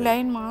 ആ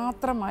ലൈൻ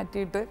മാത്രം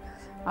മാറ്റിയിട്ട്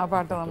ആ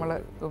പാട്ട് നമ്മൾ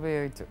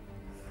ഉപയോഗിച്ചു.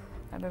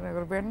 അതിൻ്റെ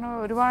കുറിപ്പേട്ടന്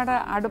ഒരുപാട്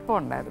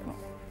അടുപ്പമുണ്ടായിരുന്നു.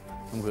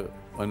 നമുക്ക്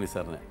ONV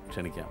സാറിനെ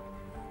ക്ഷണിക്കാം.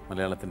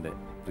 മലയാളത്തിൻ്റെ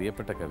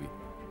പ്രിയപ്പെട്ട കവി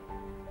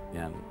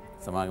ഞാൻ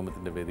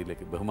സമാഗമത്തിൻ്റെ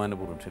വേദിയിലേക്ക്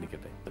ബഹുമാനപൂർവ്വം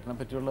ക്ഷണിക്കട്ടെ. ഇതിനെ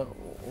പറ്റിയുള്ള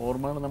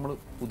ഓർമ്മകൾ നമ്മൾ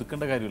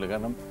പുതുക്കേണ്ട കാര്യമില്ല,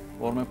 കാരണം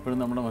ഓർമ്മ എപ്പോഴും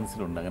നമ്മുടെ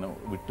മനസ്സിലുണ്ട്. അങ്ങനെ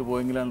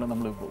വിട്ടുപോയെങ്കിലാണ്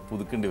നമ്മൾ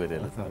പുതുക്കേണ്ടി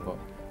വരികയല്ലേ. അപ്പോൾ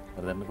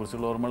ഭരതനെ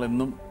കുറിച്ചുള്ള ഓർമ്മകൾ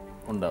എന്നും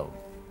ഉണ്ടാവും.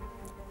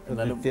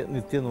 എന്നാലും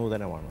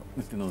നിത്യനൂതനമാണ്.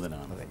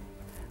 അതെ.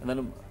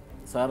 എന്നാലും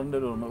സാറിൻ്റെ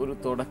ഒരു ഓർമ്മ, ഒരു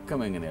തുടക്കം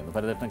എങ്ങനെയായിരുന്നു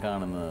ഭരതേട്ടൻ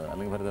കാണുന്നത്,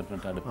 അല്ലെങ്കിൽ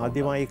ഭരതേട്ടനായിട്ട് അടുപ്പം?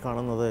 ആദ്യമായി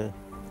കാണുന്നത്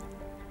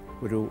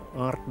ഒരു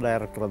ആർട്ട്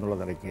ഡയറക്ടർ എന്നുള്ള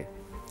നിലയ്ക്ക്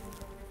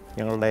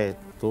ഞങ്ങളുടെ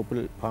തോപ്പിൽ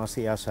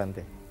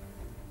ഭാസിയാശാൻ്റെ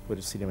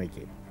ഒരു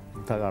സിനിമയ്ക്ക്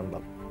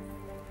യുദ്ധകാണ്ഡം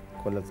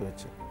കൊല്ലത്ത്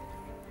വെച്ച്.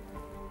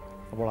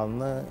 അപ്പോൾ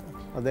അന്ന്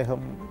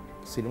അദ്ദേഹം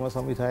സിനിമ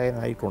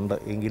സംവിധായകനായിട്ടുണ്ട്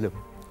എങ്കിലും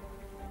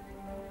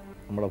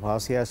നമ്മുടെ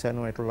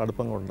ഭാസിയാശാനുമായിട്ടുള്ള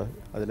അടുപ്പം കൊണ്ട്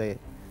അതിലെ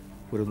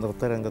ഒരു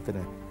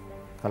നൃത്തരംഗത്തിന്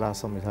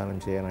കലാസംവിധാനം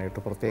ചെയ്യാനായിട്ട്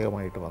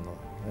പ്രത്യേകമായിട്ട്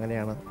വന്നതാണ്.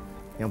 അങ്ങനെയാണ്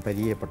ഞാൻ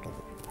പരിചയപ്പെട്ടപ്പോൾ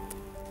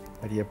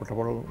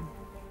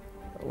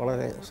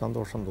വളരെ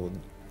സന്തോഷം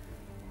തോന്നി.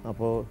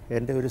 അപ്പോൾ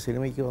എൻ്റെ ഒരു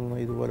സിനിമയ്ക്ക് വന്ന്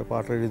ഇതുപോലെ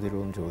പാട്ടെഴുതി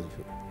തരുമെന്ന്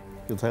ചോദിച്ചു.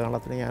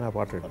 യുദ്ധകാണ്ഡത്തിന് ഞാൻ ആ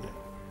പാട്ടെഴുതി.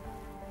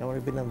 ഞാൻ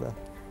പറഞ്ഞു പിന്നെന്താ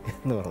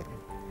എന്ന് പറഞ്ഞു.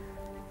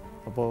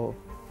 അപ്പോൾ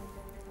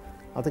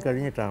അത്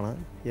കഴിഞ്ഞിട്ടാണ്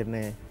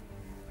എന്നെ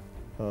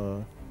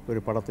ഒരു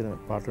പടത്തിന്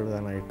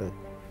പാട്ടെഴുതാനായിട്ട്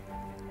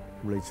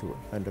വിളിച്ചു.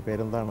 അതിൻ്റെ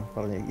പേരെന്താണ്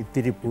പറഞ്ഞത്,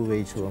 ഇത്തിരി പൂ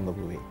വേയിച്ചു വന്ന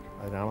പൂവേ.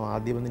 അതിനാണോ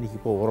ആദ്യമെന്ന്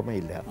എനിക്കിപ്പോൾ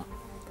ഓർമ്മയില്ല.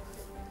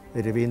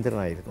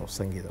 രവീന്ദ്രനായിരുന്നു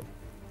സംഗീതം.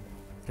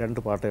 2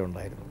 പാട്ടേ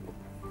ഉണ്ടായിരുന്നുള്ളൂ.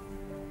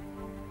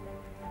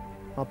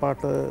 ആ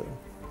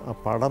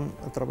പടം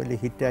അത്ര വലിയ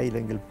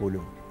ഹിറ്റായില്ലെങ്കിൽ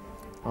പോലും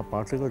ആ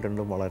പാട്ടുകൾ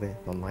രണ്ടും വളരെ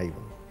നന്നായി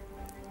വന്നു.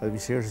 അത്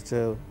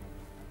വിശേഷിച്ച്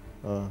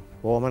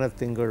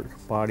ഓമനത്തിങ്കൾ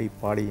പാടി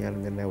പാടി ഞാൻ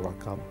നിന്നെ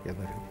ഉറക്കാം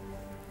എന്നൊരു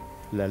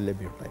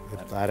ലല്ലബി ഉണ്ടായിരുന്നു,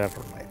 ഒരു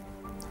താരാട്ടുണ്ടായിരുന്നു.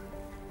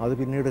 അത്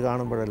പിന്നീട്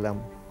കാണുമ്പോഴെല്ലാം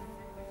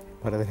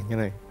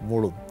ഭരതനിങ്ങനെ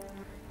മൂളും.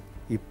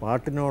 ഈ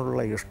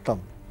പാട്ടിനോടുള്ള ഇഷ്ടം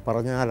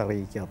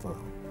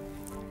പറഞ്ഞാലറിയിക്കാത്തതാണ്.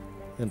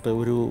 എന്നിട്ട്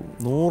ഒരു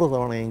 100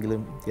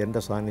 തവണയെങ്കിലും എൻ്റെ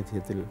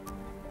സാന്നിധ്യത്തിൽ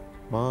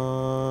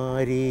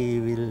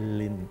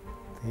മാരിവില്ലിൻ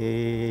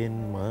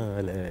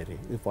തേന്മലരെ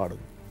ഇത് പാടും.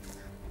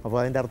 അപ്പോൾ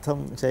അതിൻ്റെ അർത്ഥം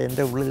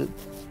എൻ്റെ ഉള്ളിൽ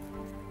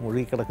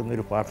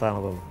മുഴുകിക്കിടക്കുന്നൊരു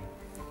പാട്ടാണതെന്ന്.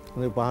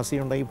 ഒന്ന് പാസി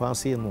ഉണ്ടെങ്കിൽ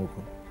പാസി എന്ന്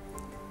നോക്കും.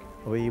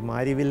 അപ്പോൾ ഈ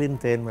മാരിവില്ലിൻ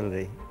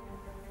തേന്മലരെ,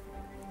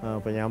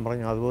 അപ്പോൾ ഞാൻ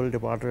പറഞ്ഞു അതുപോലൊരു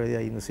പാട്ട്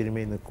എഴുതിയാൽ ഇന്ന്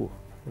സിനിമയിൽ നിൽക്കുമോ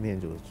എന്ന് ഞാൻ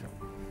ചോദിച്ചു.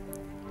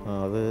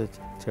 അത്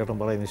ചേട്ടൻ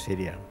പറയുന്നത്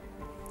ശരിയാണ്.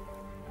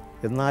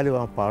 എന്നാലും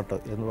ആ പാട്ട്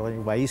എന്ന്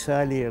പറഞ്ഞ്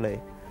വൈശാലിയുടെ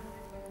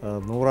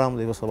 100ാം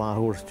ദിവസം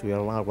ആഘോഷിച്ചു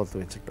എറണാകുളത്ത്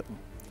വെച്ചിട്ട്.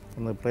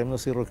 അന്ന് പ്രേം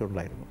നസീറൊക്കെ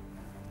ഉണ്ടായിരുന്നു.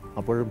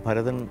 അപ്പോഴും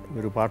ഭരതൻ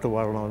ഒരു പാട്ട്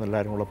പാടണമെന്ന്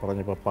എല്ലാവരും കൂടെ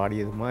പറഞ്ഞപ്പോൾ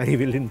പാടിയത്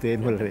മാരിവില്ലിൻ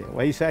തേന്മലരെ,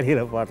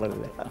 വൈശാലിയുടെ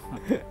പാട്ടല്ല.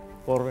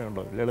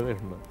 ഓർമ്മയുണ്ടോ?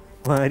 ലളിതയുണ്ടോ?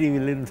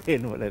 മാരിവില്ലിൻ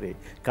തേന്മലരെ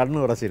കണ്ണു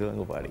അടച്ചിരുന്ന്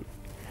അങ്ങ് പാടി.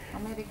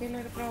 അമേരിക്കയിൽ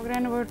ഒരു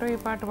പ്രോഗ്രാമിന് പോയിട്ട് ഈ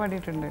പാട്ട്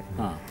പാടിയിട്ടുണ്ട്.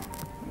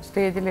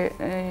 സ്റ്റേജിൽ ഈ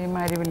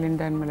മാരിവില്ലിൻ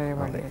തേന്മലരെ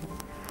പാടിയായിരുന്നു.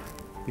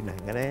 പിന്നെ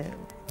അങ്ങനെ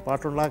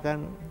പാട്ടുണ്ടാക്കാൻ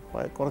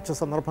കുറച്ച്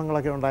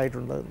സന്ദർഭങ്ങളൊക്കെ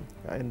ഉണ്ടായിട്ടുണ്ട്.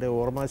 എൻ്റെ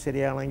ഓർമ്മ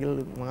ശരിയാണെങ്കിൽ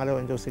 4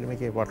 5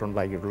 സിനിമയ്ക്ക്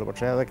പാട്ടുണ്ടാക്കിയിട്ടുള്ളൂ.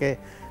 പക്ഷേ അതൊക്കെ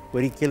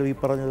ഒരിക്കലും ഈ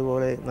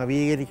പറഞ്ഞതുപോലെ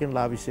നവീകരിക്കേണ്ട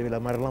ആവശ്യമില്ല.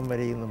 മരണം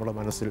വരെയും നമ്മുടെ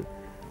മനസ്സിൽ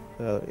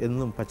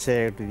എന്നും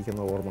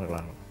പച്ചയായിട്ടിരിക്കുന്ന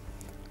ഓർമ്മകളാണ്.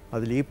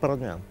 അതിൽ ഈ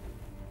പറഞ്ഞ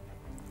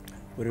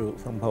ഒരു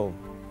സംഭവം,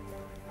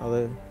 അത്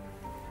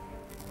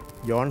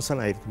ജോൺസൺ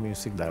ആയിരുന്നു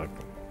മ്യൂസിക്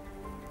ഡയറക്ടർ.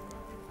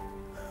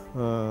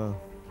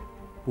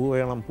 പൂ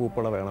വേണം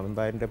പൂപ്പള വേണം,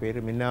 എന്താ എൻ്റെ പേര്,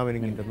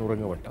 മിന്നാമിനിങ്ങിൻ്റെ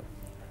നുറുങ്ങുവട്ടം.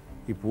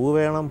 ഈ പൂ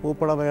വേണം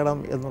പൂപ്പള വേണം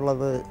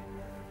എന്നുള്ളത്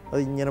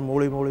അതിങ്ങനെ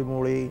മൂളി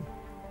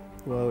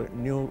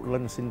ന്യൂ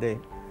ലൻസിൻ്റെ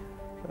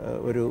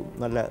ഒരു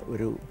നല്ല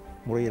ഒരു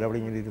മുറിയിൽ അവിടെ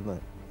ഇങ്ങനെ ഇരുന്ന്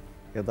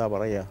എന്താ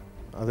പറയുക,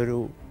 അതൊരു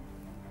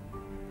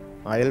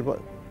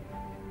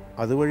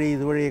അതുവഴി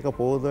ഇതുവഴിയൊക്കെ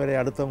പോകുന്നവരെ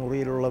അടുത്ത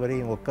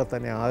മുറിയിലുള്ളവരെയും ഒക്കെ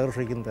തന്നെ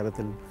ആകർഷിക്കുന്ന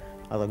തരത്തിൽ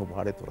അതങ്ങ്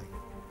പാടി തുടങ്ങി.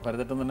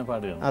 ഭരതേട്ടൻ തന്നെ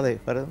പാടുകയാണ്. അതെ,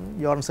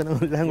 ജോൺസനും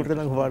എല്ലാം കൂടി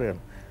അങ്ങ്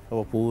പാടുകയാണ്.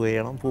 അപ്പോൾ പൂ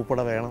വേണം പൂപ്പട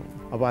വേണം.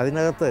 അപ്പോൾ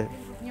അതിനകത്ത്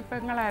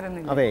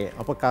അതെ,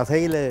 അപ്പോൾ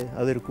കഥയിൽ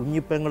അതൊരു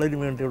കുഞ്ഞിപ്പെങ്ങളിന്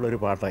വേണ്ടിയുള്ളൊരു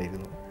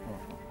പാട്ടായിരുന്നു.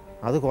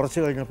 അത് കുറച്ച്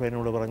കഴിഞ്ഞപ്പോൾ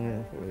എന്നോട് പറഞ്ഞ്,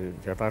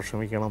 ചേട്ടാ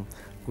ക്ഷമിക്കണം,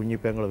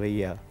 കുഞ്ഞിപ്പെങ്ങൾ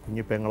വയ്യ,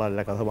 കുഞ്ഞിപ്പെങ്ങളല്ല,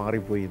 കഥ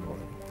മാറിപ്പോയി എന്ന്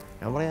പറഞ്ഞു.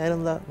 ഞാൻ പറയാം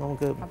അതിനെന്താ,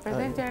 നമുക്ക്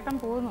ചേട്ടൻ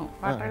പോകുന്നു,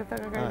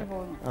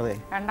 അതെ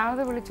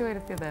രണ്ടാമത് വിളിച്ചു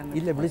വരുത്തിയതാണ്.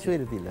 ഇല്ല, വിളിച്ചു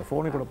വരുത്തിയില്ല,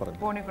 ഫോണിൽ കൂടെ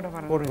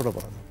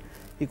പറഞ്ഞു.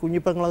 ഈ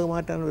കുഞ്ഞിപ്പെങ്ങളത്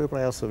മാറ്റാനൊരു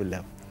പ്രയാസമില്ല.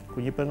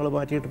 കുഞ്ഞിപ്പെങ്ങൾ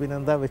മാറ്റിയിട്ട് പിന്നെ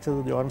എന്താ വെച്ചത്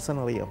ജോൺസൺ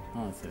അറിയാം.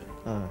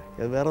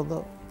 ഇത് വേറെന്തോ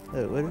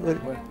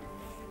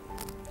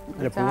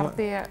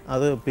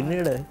അത്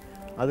പിന്നീട്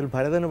അതിൽ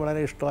ഭരതന് വളരെ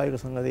ഇഷ്ടമായൊരു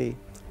സംഗതി,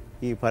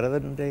 ഈ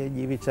ഭരതൻ്റെ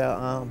ജീവിച്ച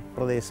ആ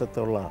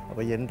പ്രദേശത്തുള്ള,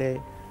 അപ്പോൾ എൻ്റെ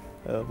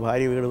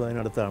ഭാര്യ വീടും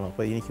അതിനടുത്താണ്.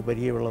 അപ്പോൾ എനിക്ക്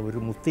പരിചയമുള്ള ഒരു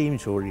മുത്തിയും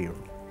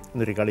ചോഴിയുണ്ട്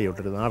എന്നൊരു കളിയുണ്ട്,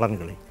 ഒരു നാടൻ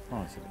കളി.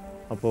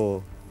 അപ്പോൾ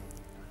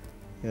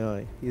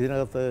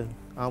ഇതിനകത്ത്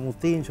ആ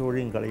മുത്തിയും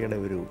ചോഴിയും കളിയുടെ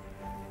ഒരു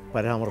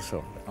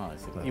പരാമർശമുണ്ട്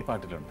ഈ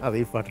പാട്ടിലുണ്ട്. അതെ,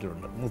 ഈ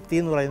പാട്ടിലുണ്ട്. മുത്തി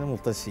എന്ന് പറയുന്ന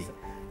മുത്തശ്ശി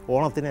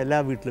ഓണത്തിന് എല്ലാ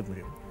വീട്ടിലും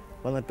വരും.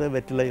 വന്നിട്ട്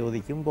വെറ്റില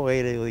ചോദിക്കും,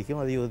 പുകയില ചോദിക്കും,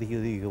 അത്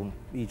ചോദിക്കും.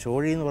 ഈ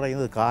ചോഴി എന്ന്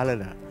പറയുന്നത്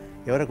കാലനാണ്.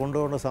 ഇവരെ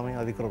കൊണ്ടുപോകേണ്ട സമയം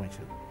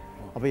അതിക്രമിച്ചു.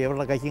 അപ്പോൾ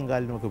ഇവരുടെ കൈക്കും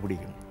കാലിനും ഒക്കെ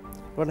പിടിക്കും.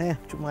 ഉടനെ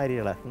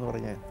ചുമ്മാരികള എന്ന്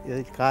പറഞ്ഞാൽ ഇത്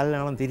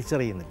കാലനാണെന്ന്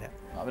തിരിച്ചറിയുന്നില്ല.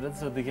 അവരത്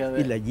ശ്രദ്ധിക്കാതെ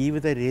ഇല്ല,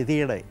 ജീവിത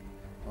രതിയുടെ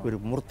ഒരു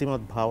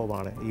മൂർത്തിമത്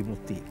ഭാവമാണ് ഈ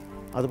മുത്തി.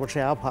 അത് പക്ഷേ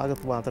ആ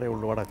ഭാഗത്ത് മാത്രമേ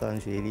ഉള്ളൂ.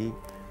 വടക്കാഞ്ചേരി,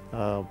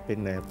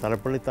 പിന്നെ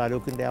തലപ്പള്ളി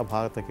താലൂക്കിൻ്റെ ആ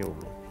ഭാഗത്തൊക്കെ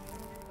ഉള്ളൂ.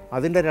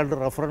 അതിൻ്റെ 2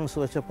 റെഫറൻസ്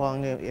വെച്ചപ്പോൾ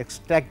അങ്ങ്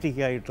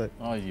എക്സ്റ്റാക്റ്റിക്കായിട്ട്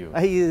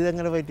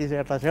ഇതെങ്ങനെ പറ്റി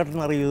ചേട്ടൻ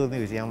അറിയുമെന്ന്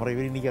ചോദിച്ചു. ഞാൻ പറയും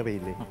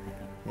എനിക്കറിയില്ലേ,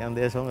 ഞാൻ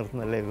ദേശം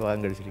നിർത്തുന്നല്ലേ വിവാഹം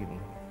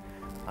കഴിച്ചിരിക്കുന്നത്.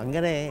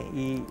 അങ്ങനെ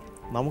ഈ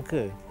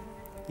നമുക്ക്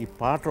ഈ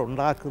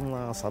പാട്ടുണ്ടാക്കുന്ന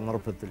ആ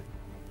സന്ദർഭത്തിൽ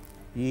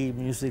ഈ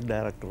മ്യൂസിക്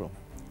ഡയറക്ടറും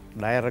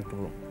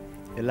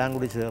എല്ലാം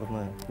കൂടി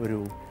ചേർന്ന് ഒരു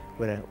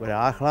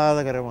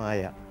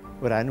ആഹ്ലാദകരമായ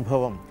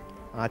ഒരനുഭവം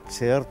ആ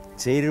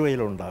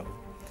ചേരുവയിലുണ്ടാകും.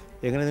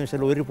 എങ്ങനെയെന്ന്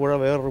വെച്ചാൽ ഒരു പുഴ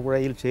വേറൊരു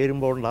പുഴയിൽ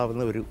ചേരുമ്പോൾ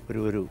ഉണ്ടാകുന്ന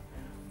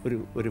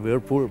ഒരു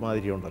വേൾപൂൾ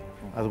മാതിരി ഉണ്ടല്ലോ,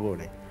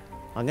 അതുപോലെ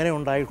അങ്ങനെ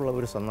ഉണ്ടായിട്ടുള്ള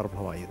ഒരു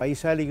സന്ദർഭമായി.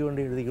 വൈശാലിക്ക്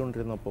വേണ്ടി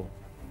എഴുതിക്കൊണ്ടിരുന്നപ്പോൾ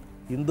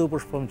ഇന്ദു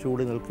പുഷ്പം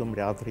ചൂടി നിൽക്കും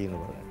രാത്രി എന്ന്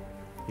പറയാൻ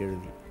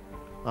എഴുതി.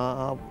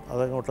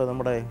 അതങ്ങോട്ട്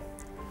നമ്മുടെ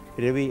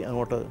രവി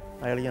അങ്ങോട്ട്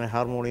അയാളിങ്ങനെ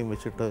ഹാർമോണിയം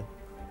വെച്ചിട്ട്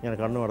ഞാൻ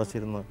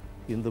കണ്ണുമടച്ചിരുന്ന്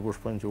ഇന്ദു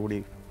പുഷ്പം ചൂടി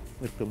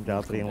നിൽക്കും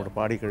രാത്രി അങ്ങോട്ട്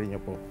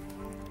പാടിക്കഴിഞ്ഞപ്പോൾ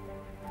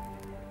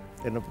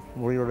എന്നെ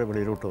മുറിയുടെ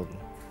വെളിയിലോട്ട് വന്നു.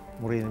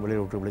 മുറിയിൽ നിന്ന്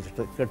വെളിയിലോട്ട്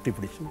വിളിച്ചിട്ട്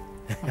കെട്ടിപ്പിടിച്ചു.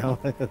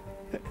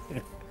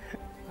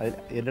 അതിൽ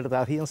എൻ്റെ അടുത്ത്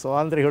അധികം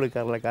സ്വാതന്ത്ര്യം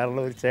എടുക്കാറില്ല,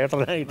 കാരണം ഒരു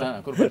ചേട്ടനായിട്ട്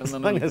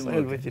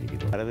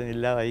വെച്ചിരിക്കുന്നു.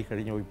 ഭരതനില്ലാതായി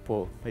കഴിഞ്ഞു,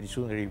 ഇപ്പോൾ മരിച്ചു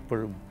കഴിയും.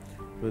 ഇപ്പോഴും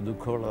ഒരു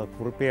ദുഃഖമുള്ള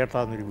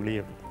കുറിപ്പേട്ടാന്നൊരു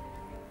വിളിയുണ്ട്.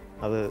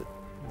 അത്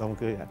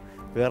നമുക്ക്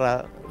വേറെ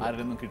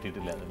ആരും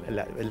കിട്ടിയിട്ടില്ല.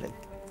 അല്ല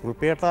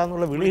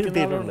കുറിപ്പേട്ടാന്നുള്ള വിളി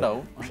കിട്ടിയിട്ടുണ്ട്,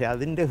 പക്ഷെ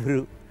അതിൻ്റെ ഒരു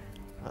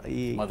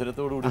ഈ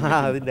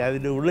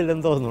അതിൻ്റെ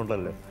ഉള്ളിലെന്തോ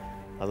ഒന്നുണ്ടല്ലോ,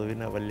 അത്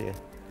പിന്നെ വലിയ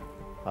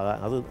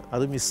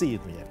അത് മിസ്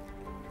ചെയ്യുന്നു. ഞാൻ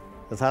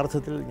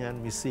യഥാർത്ഥത്തിൽ ഞാൻ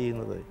മിസ്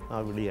ചെയ്യുന്നത് ആ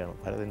വിളിയാണ്,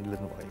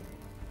 ഭരതനിലെന്ന് പറയുന്നത്.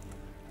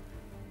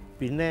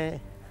 പിന്നെ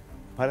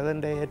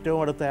ഭരതൻ്റെ ഏറ്റവും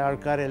അടുത്ത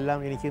ആൾക്കാരെല്ലാം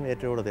എനിക്കും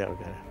ഏറ്റവും അടുത്ത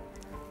ആൾക്കാരാണ്.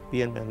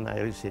 PN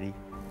മേനോനായാലും ശരി,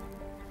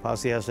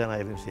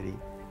 ഭാസിയാസനായാലും ശരി,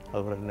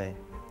 അതുപോലെ തന്നെ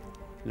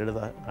ലളിത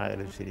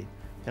ആയാലും ശരി,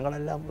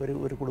 ഞങ്ങളെല്ലാം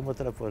ഒരു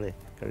കുടുംബത്തിലെ പോലെ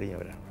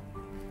കഴിഞ്ഞവരാണ്.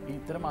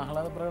 ഇത്തരം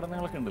ആഹ്ലാദ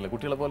പ്രകടനങ്ങളൊക്കെ ഉണ്ടല്ലോ,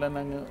 കുട്ടികളെ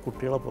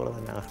പോലെ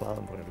തന്നെ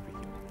ആഹ്ലാദം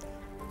പ്രകടിപ്പിക്കും.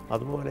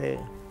 അതുപോലെ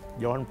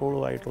ജോൺ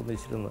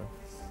പോളുമായിട്ടൊന്നിച്ചിരുന്ന്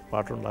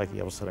പാട്ടുണ്ടാക്കിയ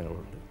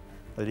അവസരങ്ങളുണ്ട്.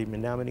 അതിൽ ഈ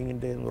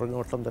മിന്നാമിനിങ്ങിൻ്റെ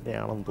നുറങ്ങോട്ടം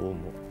തന്നെയാണെന്ന്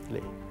തോന്നുന്നു,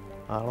 അല്ലേ?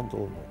 ആണെന്ന്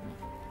തോന്നുന്നു.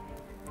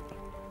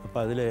 അപ്പം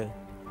അതിൽ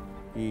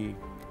ഈ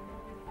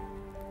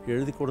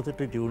എഴുതി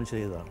കൊടുത്തിട്ട് ട്യൂൺ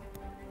ചെയ്തതാണ്.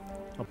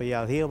 അപ്പോൾ ഈ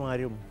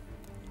അധികമാരും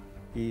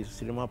ഈ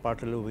സിനിമാ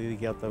പാട്ടിൽ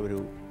ഉപയോഗിക്കാത്ത ഒരു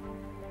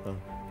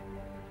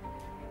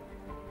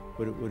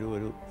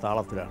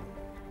താളത്തിലാണ്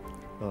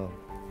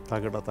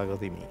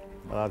തകതിമി,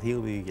 അത് അധികം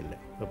ഉപയോഗിക്കില്ല.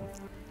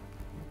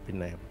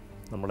 പിന്നെ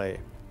നമ്മുടെ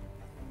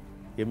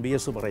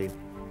MBS പറയും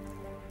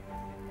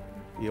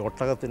ഈ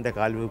ഒട്ടകത്തിൻ്റെ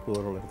കാൽവെപ്പ്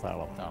പോലുള്ളൊരു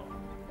താളമാണ്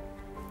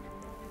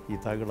ഈ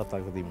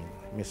തകതിമി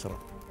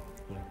മിശ്രം.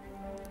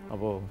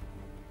 അപ്പോൾ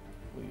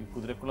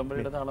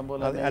കുതിരക്കുളമ്പടിയുടെ താളം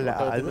പോലെ അല്ല,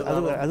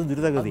 അത്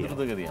ദ്രുതഗതിയാണ്.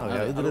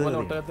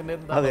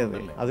 അതെ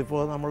അതെ,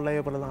 അതിപ്പോൾ നമ്മളുടെ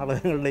പല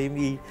നാടകങ്ങളുടെയും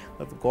ഈ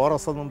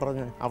കോറസ് എന്നും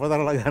പറഞ്ഞ്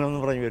അവതരണ ഗാനം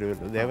എന്ന് പറഞ്ഞ്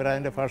വരുമല്ലോ.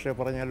 ദേവരാജൻ്റെ ഭാഷയെ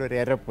പറഞ്ഞാൽ ഒരു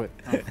എരപ്പ്,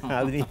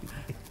 അതിന്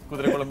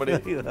കുതിരക്കുളമ്പടി.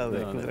 അതെ,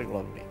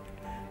 കുതിരക്കുളമ്പടി.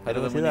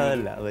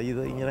 അതല്ല,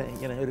 ഇത്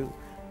ഇങ്ങനെ ഒരു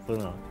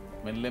ഇതാണ്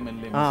മെല്ലെ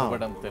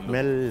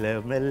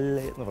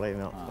മെല്ലെ എന്ന്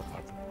പറയുന്ന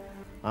പാട്ട്.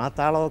 ആ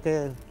താളമൊക്കെ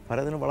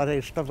ഭരതന് വളരെ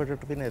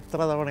ഇഷ്ടപ്പെട്ടിട്ട് പിന്നെ എത്ര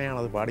തവണയാണ്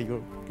അത് പാടി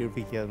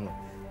കേൾപ്പിക്കുക എന്ന്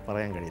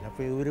പറയാൻ കഴിയില്ല.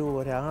 അപ്പോൾ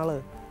ഒരാൾ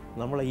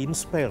നമ്മളെ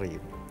ഇൻസ്പയർ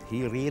ചെയ്യും. He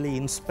really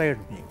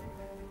inspired me.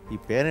 ഈ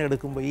പേന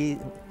എടുക്കുമ്പോൾ, ഈ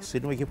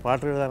സിനിമയ്ക്ക്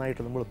പാട്ട്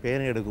എഴുതാനായിട്ട് നമ്മൾ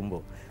പേന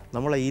എടുക്കുമ്പോൾ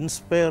നമ്മളെ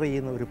ഇൻസ്പയർ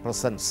ചെയ്യുന്ന ഒരു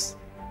presence,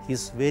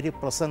 his very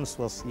presence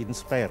was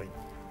inspiring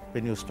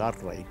when you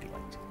start writing.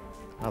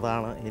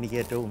 അതാണ് എനിക്ക്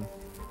ഏറ്റവും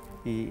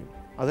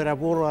അതൊരു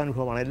അപൂർവ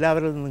അനുഭവമാണ്,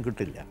 എല്ലാവരിൽ നിന്നും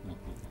കിട്ടില്ല.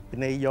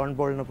 പിന്നെ ഈ ജോൺ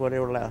പോളിനെ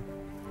പോലെയുള്ള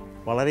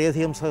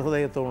വളരെയധികം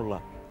സഹൃദയത്വമുള്ള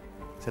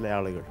ചില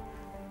ആളുകൾ,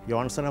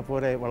 ജോൺസനെ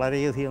പോലെ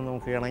വളരെയധികം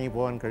നമുക്ക് ഇണങ്ങി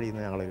പോകാൻ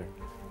കഴിയുന്ന ആളുകൾ,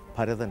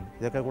 ഭരതൻ,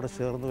 ഇതൊക്കെ കൂടെ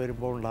ചേർന്ന്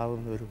വരുമ്പോൾ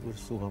ഉണ്ടാകുന്ന ഒരു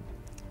സുഖം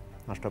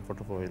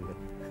നഷ്ടപ്പെട്ടു പോയത്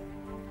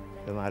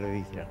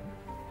എന്നാലോചിക്കുകയാണ്.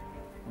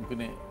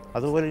 പിന്നെ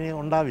അതുപോലെ ഇനി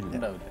ഉണ്ടാവില്ല.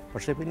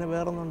 പക്ഷേ പിന്നെ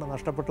വേറൊന്നുണ്ട്,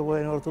 നഷ്ടപ്പെട്ടു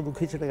പോയതിനോർത്ത്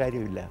ദുഃഖിച്ചിട്ട്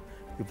കാര്യമില്ല.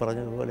 ഈ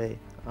പറഞ്ഞതുപോലെ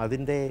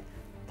അതിൻ്റെ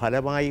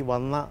ഫലമായി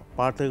വന്ന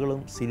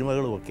പാട്ടുകളും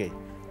സിനിമകളുമൊക്കെ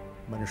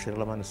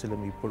മനുഷ്യരുടെ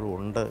മനസ്സിലും ഇപ്പോഴും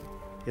ഉണ്ട്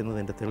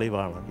എന്നതിൻ്റെ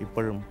തെളിവാണ്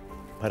ഇപ്പോഴും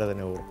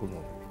ഭരതനെ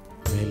ഓർക്കുന്നത്.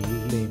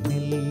 മെല്ലെ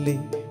മെല്ലെ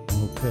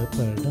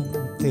മുഖപടം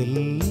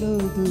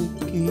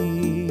തെല്ലൊതുക്കി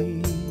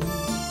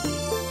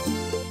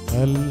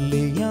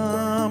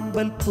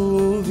അല്ലിയാമ്പൽ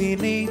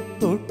പൂവിനെ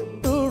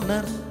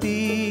തൊട്ടുണർത്തി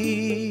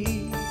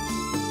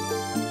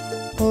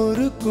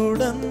ഒരു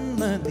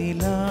കുടന്ന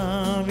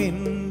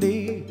നിലാവിൻ്റെ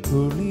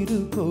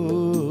കുളിരു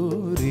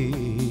കോരി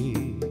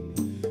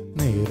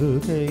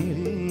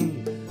നെറുകയിൽ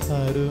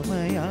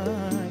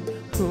അരുമയായി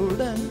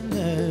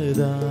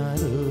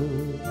കുടഞ്ഞതാരോ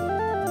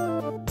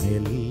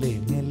മെല്ലെ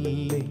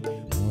മെല്ലെ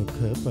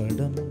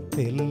മുഖപടം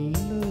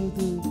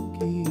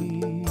തെല്ലൊതുക്കി.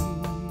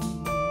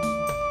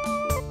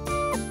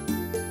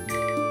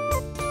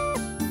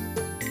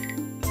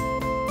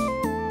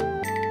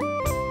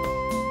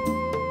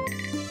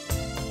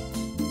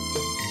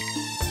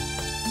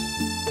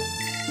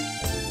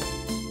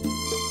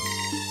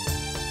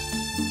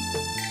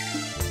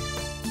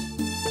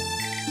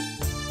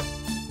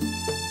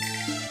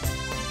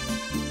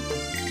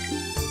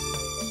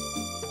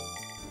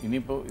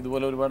 ഇനിയിപ്പോൾ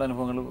ഇതുപോലെ ഒരുപാട്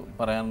അനുഭവങ്ങൾ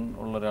പറയാൻ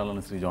ഉള്ള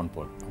ഒരാളാണ് ശ്രീ ജോൺ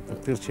പോൾ.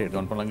 തീർച്ചയായിട്ടും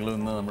ജോൺ പോൾ അങ്കിൾ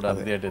ഇന്ന് നമ്മുടെ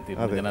അതിഥിയായിട്ട്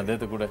എത്തിയിട്ടുണ്ട്. ഞാൻ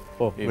അദ്ദേഹത്തെ കൂടെ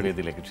ഈ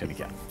വേദിയിലേക്ക്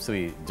ക്ഷണിക്കാം.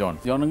 ശ്രീ ജോൺ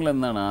അങ്കിൾ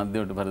എന്നാണ്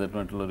ആദ്യമായിട്ട്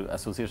ഭരതനായിട്ടുള്ളൊരു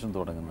അസോസിയേഷൻ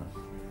തുടങ്ങുന്നത്?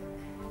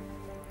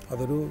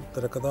 അതൊരു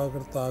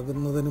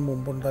തിരക്കഥാകൃത്താകുന്നതിന്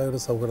മുമ്പുണ്ടായ ഒരു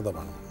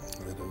സൗഹൃദമാണ്.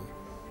 അതൊരു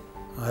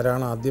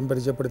ആരാണ് ആദ്യം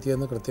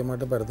പരിചയപ്പെടുത്തിയതെന്ന്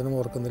കൃത്യമായിട്ട് ഭരതനും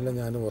ഓർക്കുന്നില്ല,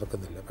 ഞാനും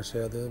ഓർക്കുന്നില്ല. പക്ഷേ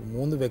അത്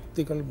 3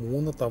 വ്യക്തികൾ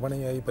 3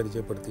 തവണയായി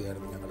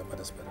പരിചയപ്പെടുത്തുകയായിരുന്നു ഞങ്ങളെ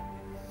പരസ്പരം.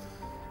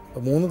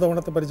 അപ്പോൾ 3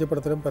 തവണത്തെ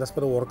പരിചയപ്പെടുത്തലും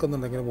പരസ്പരം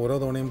ഓർക്കുന്നുണ്ടെങ്കിലും ഓരോ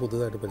തവണയും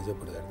പുതുതായിട്ട്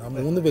പരിചയപ്പെടുകയായിരുന്നു.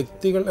 ആ 3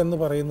 വ്യക്തികൾ എന്ന്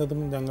പറയുന്നതും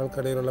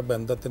ഞങ്ങൾക്കിടയിലുള്ള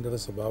ബന്ധത്തിൻ്റെ ഒരു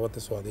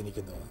സ്വഭാവത്തെ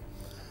സ്വാധീനിക്കുന്നതാണ്.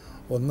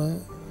 ഒന്ന്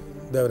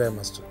ദേവരായ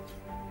മാസ്റ്റർ,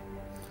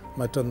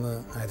 മറ്റൊന്ന്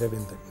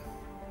അരവിന്ദൻ,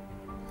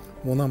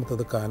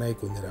 മൂന്നാമത്തത് കാനായി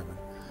കുഞ്ഞിരാമൻ.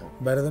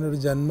 ഭരതൻ ഒരു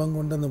ജന്മം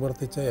കൊണ്ട്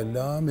നിവർത്തിച്ച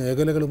എല്ലാ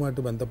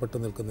മേഖലകളുമായിട്ട് ബന്ധപ്പെട്ട്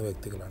നിൽക്കുന്ന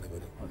വ്യക്തികളാണ്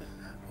ഇവർ.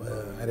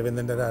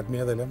 അരവിന്ദൻ്റെ ഒരു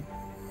ആത്മീയതലം,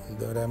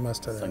 ദേവരായ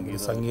മാസ്റ്റർ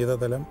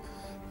സംഗീതതലം,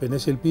 പിന്നെ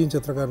ശില്പിയും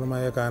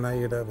ചിത്രകാരനുമായ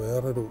കാനായിയുടെ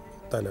വേറൊരു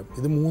തലം.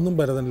 ഇത് 3ഉം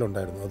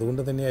ഭരതനിലുണ്ടായിരുന്നു.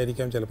 അതുകൊണ്ട്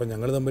തന്നെയായിരിക്കാം ചിലപ്പോൾ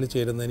ഞങ്ങൾ തമ്മിൽ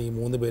ചേരുന്നതിന് ഈ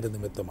 3 പേര്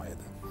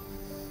നിമിത്തമായത്.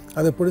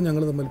 അതെപ്പോഴും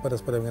ഞങ്ങൾ തമ്മിൽ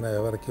പരസ്പരം ഇങ്ങനെ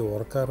ഇറക്കി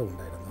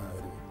ഓർക്കാറുണ്ടായിരുന്നു. ആ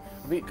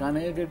ഒരു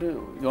കാനായിട്ട്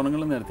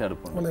ജോണങ്ങളും നേരത്തെ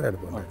അടുപ്പം, വളരെ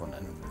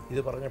അടുപ്പമുണ്ടായിരുന്നു.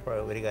 ഇത് പറഞ്ഞപ്പോൾ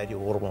ഒരു കാര്യം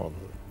ഓർമ്മ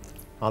വന്നത്,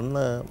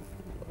 അന്ന്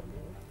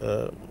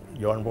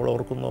ജോൺ പോൾ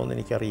ഓർക്കുന്നോന്ന്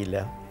എനിക്കറിയില്ല,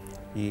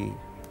 ഈ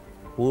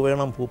പൂ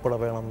വേണം പൂപ്പട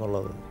വേണം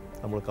എന്നുള്ളത്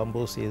നമ്മൾ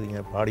കമ്പോസ് ചെയ്ത്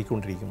ഇങ്ങനെ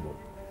പാടിക്കൊണ്ടിരിക്കുമ്പോൾ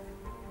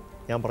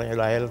ഞാൻ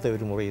പറഞ്ഞാൽ അയലത്തെ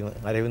ഒരു മുറിയിൽ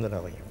നിന്ന് അരവിന്ദൻ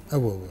ഇറങ്ങി.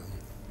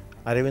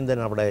 അരവിന്ദൻ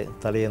അവിടെ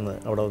തലേന്ന്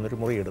അവിടെ വന്നൊരു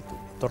മുറിയെടുത്തു,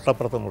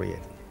 തൊട്ടപ്പുറത്തെ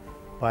മുറിയായിരുന്നു.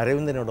 അപ്പോൾ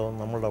അരവിന്ദനോട് വന്ന്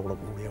നമ്മളുടെ അവിടെ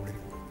കൂടി അവിടെ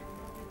ഇരുന്നു.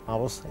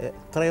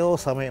 എത്രയോ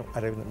സമയം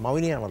അരവിന്ദൻ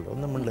മൗനിയാണല്ലോ,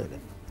 ഒന്നും മിണ്ടില്ല,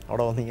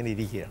 അവിടെ വന്നിങ്ങനെ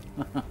ഇരിക്കുകയാണ്.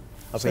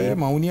 അപ്പോൾ ഈ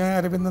മൗനിയായ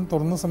അരവിന്ദൻ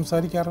തുറന്ന്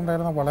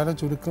സംസാരിക്കാറുണ്ടായിരുന്ന വളരെ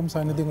ചുരുക്കം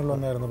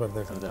സാന്നിധ്യങ്ങളിലൊന്നായിരുന്നു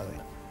ഭരതേട്ടൻ.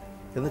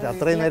 എന്നിട്ട്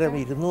അത്രയും നേരം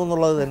ഇരുന്നു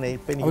എന്നുള്ളത് തന്നെ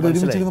ഇപ്പം എനിക്ക്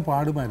മനസ്സിലായി.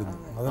 പാടുമായിരുന്നു,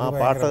 ആ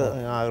പാട്ട്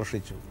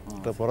ആകർഷിച്ചു.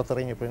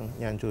 പുറത്തിറങ്ങിയപ്പോൾ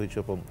ഞാൻ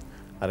ചോദിച്ചപ്പം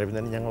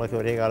അരവിന്ദൻ ഞങ്ങളൊക്കെ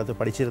ഒരേ കാലത്ത്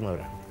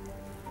പഠിച്ചിരുന്നവരാണ്,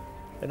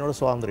 എന്നോട്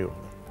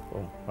സ്വാതന്ത്ര്യമുണ്ട്.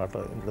 അപ്പം പാട്ട്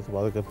എൻ്റെ അടുത്ത്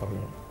അതൊക്കെ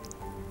പറഞ്ഞു,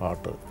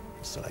 പാട്ട്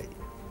മനസ്സിലായി.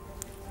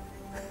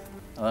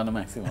 അതാണ്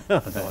മാക്സിമം.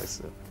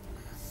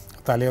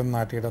 തലയൊന്ന്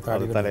നാട്ടിയുടെ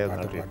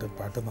പാട്ട്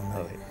പാട്ട്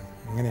നന്നായി.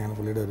 അങ്ങനെയാണ്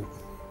പുള്ളിയുടെ ഒരു,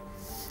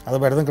 അത്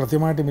ഭരതൻ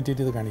കൃത്യമായിട്ട്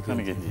ഇമിറ്റേറ്റ് ചെയ്ത്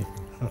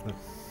കാണിക്കുകയും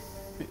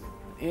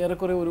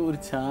ഏറെക്കുറെ ഒരു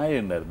ചായ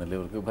ഉണ്ടായിരുന്നല്ലേ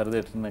ഇവർക്ക്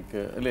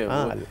ഭരതേട്ടനൊക്കെ അല്ലേ?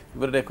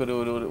 ഇവരുടെയൊക്കെ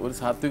ഒരു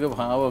സാത്വിക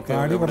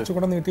ഭാവമൊക്കെ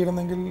കുറച്ചുകൂടെ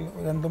നീട്ടിയിരുന്നെങ്കിൽ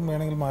രണ്ടും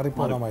വേണമെങ്കിൽ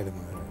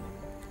മാറിപ്പോകാമായിരുന്നു.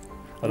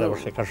 അല്ല,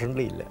 പക്ഷേ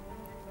കഷണ്ടി ഇല്ല,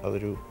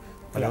 അതൊരു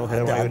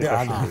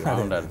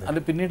അല്ല.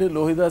 പിന്നീട്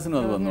ലോഹിദാസിനും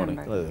അത് വന്നു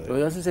തുടങ്ങി.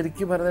 ലോഹിദാസ്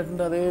ശരിക്കും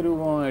ഭരതേട്ടൻ്റെ അതേ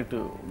രൂപമായിട്ട്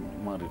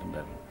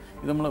മാറിയിട്ടുണ്ടായിരുന്നു.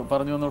 ഇത് നമ്മൾ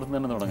പറഞ്ഞു വന്നോടത്ത്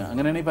തന്നെ തുടങ്ങാം.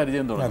 അങ്ങനെയാണ് ഈ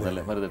പരിചയം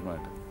തുടങ്ങുന്നത്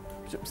ഭരതേട്ടനുമായിട്ട്.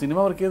 സിനിമ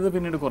വർക്ക് ചെയ്തത്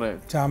പിന്നീട് കുറേ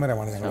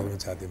ചാമരമാണ് ഞങ്ങൾ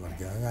വെച്ച് ആദ്യം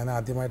വർക്ക് ചെയ്തത്. ഞാൻ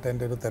ആദ്യമായിട്ട്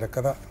എൻ്റെ ഒരു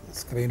തിരക്കഥ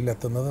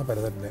സ്ക്രീനിലെത്തുന്നത്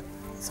ഭരതൻ്റെ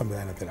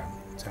സംവിധാനത്തിലാണ്,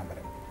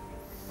 ചാമരം.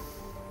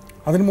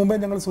 അതിനു മുമ്പേ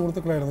ഞങ്ങൾ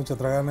സുഹൃത്തുക്കളായിരുന്നു.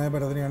 ചിത്രകാരനായ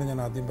ഭരതനെയാണ് ഞാൻ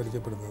ആദ്യം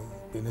പരിചയപ്പെടുന്നത്,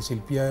 പിന്നെ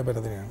ശില്പിയായ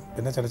ഭരതനെയാണ്,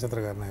 പിന്നെ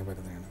ചലച്ചിത്രകാരനായ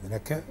ഭരതനെയാണ്.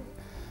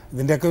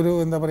 ഇതിൻ്റെയൊക്കെ ഒരു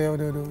എന്താ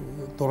പറയുക, ഒരു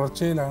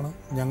തുടർച്ചയിലാണ്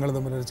ഞങ്ങൾ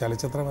തമ്മിലൊരു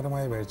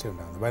ചലച്ചിത്രപരമായ വീഴ്ച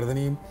ഉണ്ടാകുന്നത്.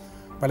 ഭരതനെയും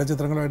പല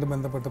ചിത്രങ്ങളുമായിട്ട്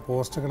ബന്ധപ്പെട്ട്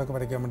പോസ്റ്ററുകളൊക്കെ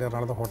വരയ്ക്കാൻ വേണ്ടി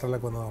എറണാകുളത്ത്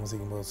ഹോട്ടലിലൊക്കെ വന്ന്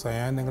താമസിക്കുമ്പോൾ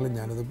സായാഹ്നങ്ങളിൽ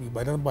ഞാനിത്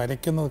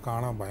വരയ്ക്കുന്നത്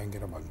കാണാൻ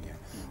ഭയങ്കര ഭംഗിയാണ്.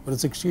 ഒരു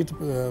 6 ഷീറ്റ്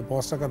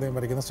പോസ്റ്ററൊക്കെ അദ്ദേഹം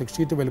വരയ്ക്കുന്ന 6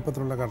 ഷീറ്റ്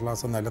വലുപ്പത്തിലുള്ള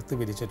കടലാസ് നിലത്ത്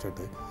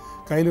വിരിച്ചിട്ടിട്ട്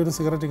കയ്യിലൊരു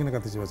സിഗരറ്റ് ഇങ്ങനെ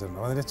കത്തിച്ച്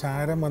വെച്ചിട്ടുണ്ടാവും. അതിൻ്റെ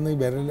ചാരം വന്ന്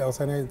വിരൽ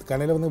അവസാനം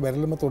കലയിൽ വന്ന്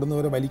വിരലുമ്പോൾ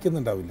തൊടുന്നവരെ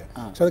വലിക്കുന്നുണ്ടാവില്ല,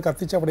 പക്ഷെ അത്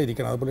കത്തിച്ച് അവിടെ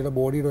ഇരിക്കണം. അത് പുള്ളിയുടെ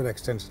ബോഡിയുടെ ഒരു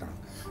എക്സ്റ്റൻഷനാണ്.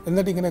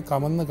 എന്നിട്ട് ഇങ്ങനെ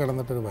കമന്ന്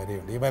കിടന്നിട്ടൊരു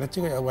വരയുണ്ട്. ഈ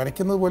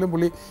വരയ്ക്കുന്നത് പോലും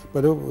പുള്ളി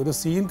ഇപ്പോൾ ഒരു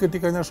സീൻ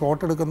കിട്ടിക്കഴിഞ്ഞാൽ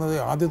ഷോട്ട് എടുക്കുന്നത്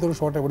ആദ്യത്തെ ഒരു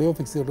ഷോട്ട് എവിടെയോ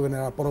ഫിക്സ് ചെയ്തിട്ട്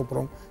പിന്നെ അപ്പുറം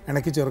ഇപ്പുറം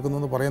ഇണക്കി ചേർക്കുന്നു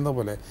എന്ന് പറയുന്ന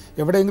പോലെ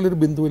എവിടെയെങ്കിലും ഒരു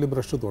ബിന്ദുവിൽ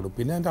ബ്രഷ് തൊടും,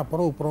 പിന്നെ അതിൻ്റെ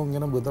അപ്പുറം ഇപ്പുറം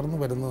ഇങ്ങനെ വിതർന്ന്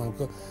വരുന്നത്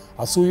നമുക്ക്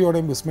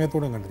അസൂയോടെയും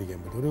വിസ്മയത്തോടെയും കണ്ടിരിക്കാൻ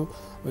പറ്റും.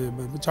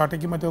 ഒരു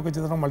ചാട്ടയ്ക്ക് മറ്റൊക്കെ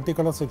ചിത്രം മൾട്ടി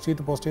കളർ 6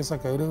 ഷീറ്റ്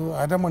പോസ്റ്റേഴ്സൊക്കെ ഒരു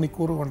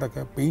അരമണിക്കൂർ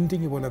കൊണ്ടൊക്കെ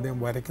പെയിൻറ്റിങ് പോലെ അദ്ദേഹം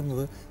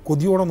വരയ്ക്കുന്നത്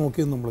കൊതിയോടെ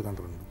നോക്കിയെന്ന് നമ്മൾ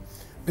കണ്ടിട്ടുണ്ട്.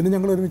 പിന്നെ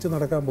ഞങ്ങൾ ഒരുമിച്ച്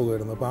നടക്കാൻ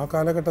പോകുമായിരുന്നു. അപ്പോൾ ആ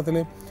കാലഘട്ടത്തിൽ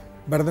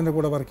ഭരതൻ്റെ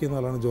കൂടെ വർക്ക് ചെയ്യുന്ന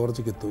ആളാണ്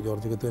ജോർജ് കിത്തു.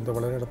 ജോർജ് കിത്തു എൻ്റെ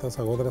വളരെ അടുത്ത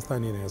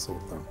സഹോദരസ്ഥാനീയനായ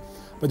സുഹൃത്താണ്.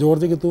 അപ്പോൾ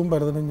ജോർജ് കിത്തുവും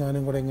ഭരതനും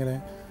ഞാനും കൂടെ ഇങ്ങനെ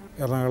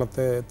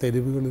എറണാകുളത്തെ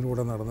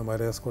തെരുവുകളിലൂടെ നടന്ന്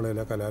മരയാസ്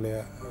കോളേജിലെ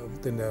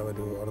കലാലയത്തിൻ്റെ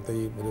അവിടുത്തെ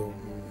ഈ ഒരു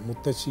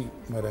മുത്തശ്ശി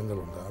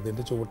മരങ്ങളുണ്ട്,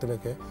 അതിൻ്റെ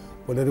ചുവട്ടിലൊക്കെ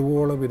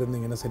പുലരുവോളം ഇരുന്ന്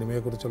ഇങ്ങനെ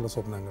സിനിമയെക്കുറിച്ചുള്ള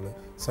സ്വപ്നങ്ങൾ,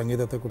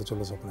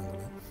 സംഗീതത്തെക്കുറിച്ചുള്ള സ്വപ്നങ്ങൾ,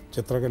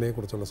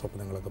 ചിത്രകലയെക്കുറിച്ചുള്ള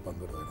സ്വപ്നങ്ങളൊക്കെ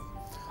പങ്കിടുകയാണ്.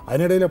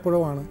 അതിനിടയിൽ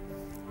എപ്പോഴുമാണ്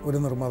ഒരു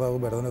നിർമ്മാതാവ്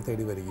ഭരതനെ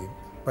തേടി വരികയും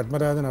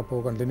പത്മരാജൻ അപ്പോൾ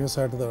കണ്ടിന്യൂസ്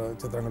ആയിട്ട്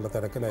ചിത്രങ്ങളുടെ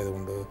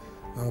തിരക്കിലായതുകൊണ്ട്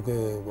നമുക്ക്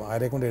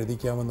ആരെക്കൊണ്ട്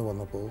എഴുതിക്കാമെന്ന്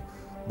വന്നപ്പോൾ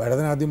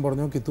ഭരതൻ ആദ്യം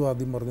പറഞ്ഞു, കിത്തു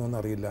ആദ്യം പറഞ്ഞു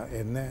എന്നറിയില്ല,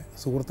 എന്നെ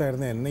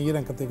സുഹൃത്തായിരുന്ന എന്നെ ഈ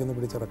രംഗത്തേക്കൊന്ന്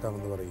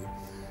പിടിച്ചിറക്കാമെന്ന് പറയും.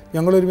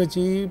 ഞങ്ങളൊരുമിച്ച്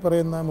ഈ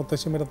പറയുന്ന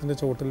മുത്തശ്ശി മരത്തിൻ്റെ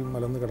ചുവട്ടിൽ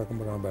മലന്ന്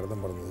കിടക്കുമ്പോഴാണ് ഭരതൻ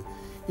പറഞ്ഞത്,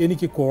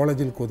 എനിക്ക്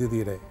കോളേജിൽ കൊതി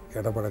തീരെ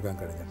ഇടപഴകാൻ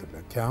കഴിഞ്ഞിട്ടില്ല,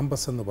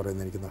 ക്യാമ്പസ് എന്ന്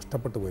പറയുന്നത് എനിക്ക്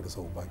നഷ്ടപ്പെട്ടു പോയൊരു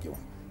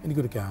സൗഭാഗ്യമാണ്,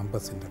 എനിക്കൊരു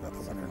ക്യാമ്പസിൻ്റെ കഥ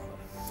പറയണം.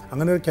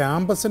 അങ്ങനെ ഒരു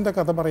ക്യാമ്പസിൻ്റെ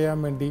കഥ പറയാൻ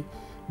വേണ്ടി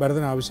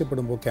ഭരതൻ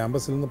ആവശ്യപ്പെടുമ്പോൾ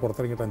ക്യാമ്പസിൽ നിന്ന്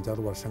പുറത്തിറങ്ങിയിട്ട്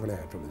 5-6 വർഷങ്ങളെ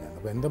ആയിട്ടുള്ളൂ ഞാൻ.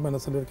 അപ്പോൾ എൻ്റെ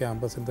മനസ്സിലൊരു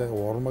ക്യാമ്പസിൻ്റെ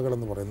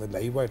ഓർമ്മകളെന്ന് പറയുന്നത്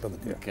ലൈവായിട്ട്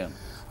നിൽക്കുകയാണ്.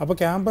 അപ്പോൾ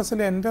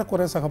ക്യാമ്പസിലെ എൻ്റെ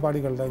കുറേ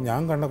സഹപാഠികളുടെ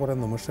ഞാൻ കണ്ട കുറേ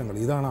നിമിഷങ്ങൾ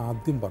ഇതാണ്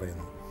ആദ്യം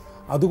പറയുന്നത്.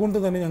 അതുകൊണ്ട്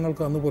തന്നെ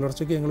ഞങ്ങൾക്ക് അന്ന്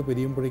പുലർച്ചയ്ക്ക് ഞങ്ങൾ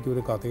പിരിയുമ്പോഴേക്കും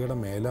ഒരു കഥയുടെ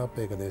മേലാപ്പ്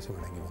ഏകദേശം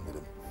ഇണങ്ങി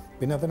വന്നിരുന്നു.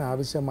 പിന്നെ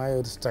അതിനാവശ്യമായ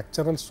ഒരു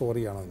സ്ട്രക്ചറൽ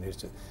സ്റ്റോറിയാണ്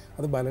അന്വേഷിച്ചത്.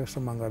 അത്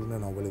ബാലകൃഷ്ണൻ മങ്കാടിൻ്റെ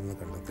നോവലിൽ നിന്ന്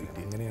കണ്ടെത്തിയില്ല.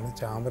 ഇങ്ങനെയാണ്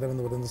ചാമരം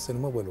എന്ന് പറയുന്ന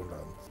സിനിമ പോലും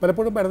ഉണ്ടാകുന്നത്.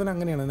 പലപ്പോഴും ഭരതൻ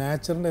അങ്ങനെയാണ്,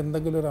 നാച്ചുറിൻ്റെ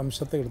എന്തെങ്കിലും ഒരു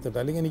അംശത്തെ എടുത്തിട്ട്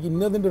അല്ലെങ്കിൽ എനിക്ക്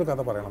ഇന്നതിൻ്റെ ഒരു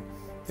കഥ പറയണം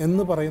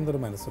എന്ന് പറയുന്നൊരു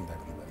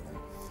മനസ്സുണ്ടായിരുന്നു ഭരതൻ.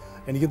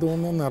 എനിക്ക്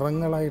തോന്നുന്നു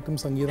നിറങ്ങളായിട്ടും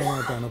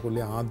സംഗീതമായിട്ടാണ്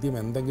പുള്ളി ആദ്യം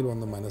എന്തെങ്കിലും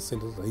ഒന്ന് മനസ്സിൽ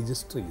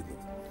രജിസ്റ്റർ ചെയ്തത്.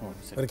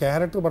 ഒരു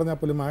ക്യാരക്ടർ പറഞ്ഞാൽ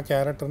പോലും ആ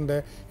ക്യാരക്ടറിൻ്റെ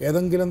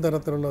ഏതെങ്കിലും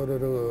തരത്തിലുള്ള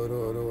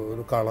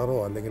ഒരു കളറോ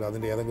അല്ലെങ്കിൽ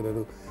അതിൻ്റെ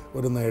ഏതെങ്കിലും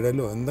ഒരു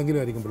നിഴലോ എന്തെങ്കിലും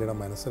ആയിരിക്കും പുള്ളിയുടെ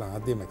മനസ്സിൽ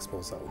ആദ്യം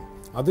എക്സ്പോസ് ആകും.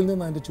 അതിൽ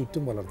നിന്ന് അതിൻ്റെ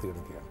ചുറ്റും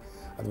വളർത്തിയെടുക്കുകയാണ്.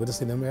 അതുപോലെ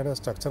സിനിമയുടെ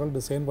സ്ട്രക്ചറൽ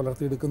ഡിസൈൻ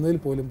വളർത്തിയെടുക്കുന്നതിൽ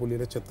പോലും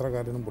പുള്ളിയുടെ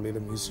ചിത്രകാരനും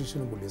പുള്ളിയുടെ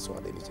മ്യൂസീഷ്യനും പുള്ളിയെ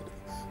സ്വാധീനിച്ചിരുന്നു.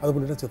 അത്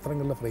പുള്ളിയുടെ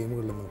ചിത്രങ്ങളിലെ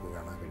ഫ്രെയിമുകളിൽ നമുക്ക്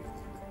കാണാൻ കഴിയുന്നുണ്ട്.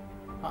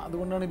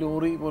 അതുകൊണ്ടാണ്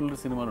ലോറി പോലൊരു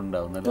സിനിമ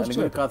ഉണ്ടാകുന്നത്.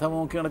 അല്ലെങ്കിൽ കഥ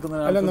നോക്കി നടക്കുന്ന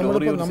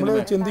നമ്മൾ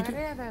ചിന്തിക്കും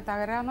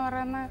തകരാന്ന്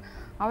പറയുന്ന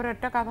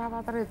അവരൊറ്റ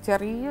കഥാപാത്രം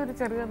ചെറിയതാണ്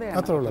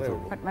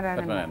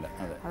പത്മരാജൻ.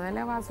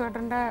 അതല്ലേ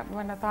വാസുവേട്ടൻ്റെ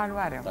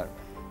താഴ്വാരം.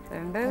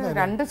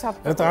 രണ്ട്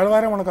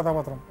താഴ്വാരമാണ്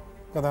കഥാപാത്രം,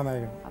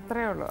 കഥാനായകൻ.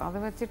 അത്രേ ഉള്ളൂ. അത്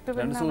വെച്ചിട്ട്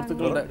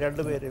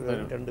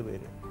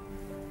രണ്ടുപേര്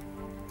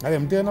അത്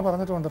MT തന്നെ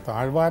പറഞ്ഞിട്ടുണ്ട്.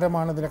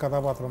 താഴ്വാരമാണ് ഇതിലെ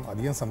കഥാപാത്രം,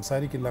 അധികം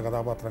സംസാരിക്കില്ല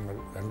കഥാപാത്രങ്ങൾ,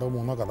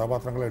 2-3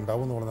 കഥാപാത്രങ്ങൾ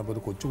ഉണ്ടാവും എന്ന് പറഞ്ഞപ്പോൾ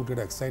ഒരു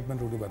കൊച്ചുകുട്ടിയുടെ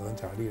എക്സൈറ്റ്മെൻറ്റ് കൂടി ഭരതൻ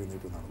ചാടി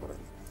എഴുന്നേറ്റു എന്നാണ്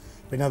പറയുന്നത്.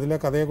 പിന്നെ അതിലെ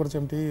കഥയെക്കുറിച്ച്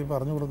MT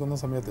പറഞ്ഞു കൊടുക്കുന്ന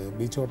സമയത്ത്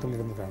ബീച്ച് ഹോട്ടലിൽ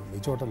ഇരുന്നിട്ടാണ്,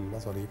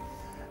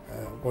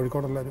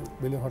 കോഴിക്കോടുള്ള ഒരു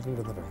വലിയ ഹോട്ടലിൽ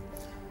ഇരുന്നിട്ടാണ്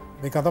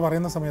ഈ കഥ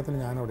പറയുന്ന സമയത്ത്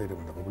ഞാനവിടെ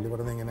ഇരുന്നുണ്ട്. അപ്പോൾ പുള്ളി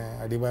പറയുന്നത് ഇങ്ങനെ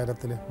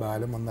അടിവാരത്തിൽ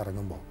ബാലം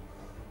വന്നിറങ്ങുമ്പോൾ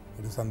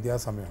ഒരു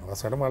സന്ധ്യാസമയമാണ്.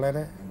 ഫസ്റ്റേടം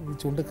വളരെ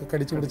ചുണ്ട്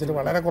കടിച്ചു പിടിച്ചിട്ട്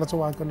വളരെ കുറച്ച്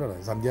വാക്കുകളുടെ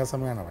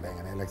സന്ധ്യാസമയമാണ് അവിടെ,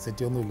 അങ്ങനെ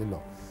ഇലക്ട്രിസിറ്റി ഒന്നും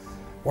ഇല്ലല്ലോ.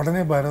 ഉടനെ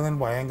ഭരതൻ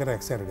ഭയങ്കര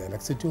എക്സൈറ്റഡ്.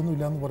 ഇലക്ട്രിസിറ്റി ഒന്നും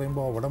ഇല്ലയെന്ന്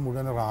പറയുമ്പോൾ അവിടെ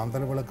മുഴുവൻ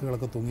റാന്തൽ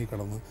വിളക്കുകളൊക്കെ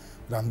തൂങ്ങിക്കിടന്ന്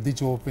ഒരു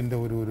അന്തിച്ചുവപ്പിൻ്റെ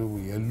ഒരു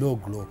യെല്ലോ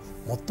ഗ്ലോ,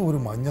 മൊത്തം ഒരു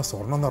മഞ്ഞ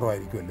സ്വർണ്ണ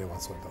നിറമായിരിക്കുമല്ലേ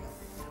വാസുവേട്ടൻ.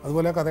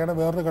 അതുപോലെ കഥയുടെ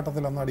വേറൊരു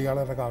ഘട്ടത്തിൽ അന്ന്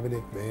അടിയാളരുടെ കാവിലെ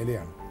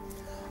വേലയാണ്.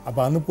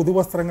 അപ്പോൾ അന്ന്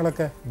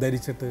പുതുവസ്ത്രങ്ങളൊക്കെ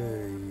ധരിച്ചിട്ട്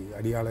ഈ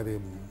അടിയാളർ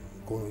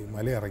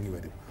മലയിറങ്ങി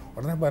വരും.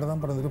 ഉടനെ ഭരതൻ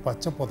പറയുന്നത് ഒരു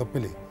പച്ച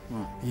പുതപ്പിൽ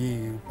ഈ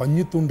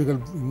പഞ്ഞിത്തുണ്ടുകൾ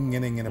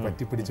ഇങ്ങനെ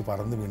പറ്റിപ്പിടിച്ച്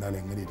പറന്ന് വീണാൽ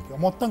എങ്ങനെ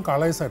ഇരിക്കും. മൊത്തം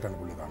കളേഴ്സായിട്ടാണ്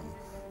പുള്ളി കാണുന്നത്.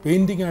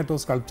 പെയിൻറ്റിംഗ് ആയിട്ടോ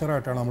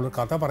സ്കൾപ്ചറായിട്ടാണ് നമ്മൾ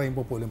കഥ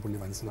പറയുമ്പോൾ പോലും പുള്ളി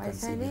മനസ്സിലാക്കാൻ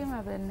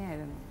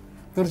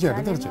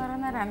തീർച്ചയായിട്ടും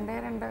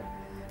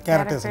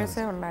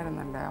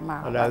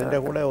അല്ല, അതിൻ്റെ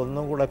കൂടെ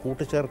ഒന്നും കൂടെ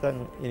കൂട്ടിച്ചേർക്കാൻ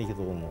എനിക്ക്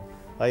തോന്നുന്നു.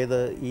 അതായത്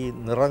ഈ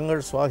നിറങ്ങൾ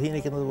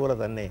സ്വാധീനിക്കുന്നത് പോലെ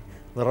തന്നെ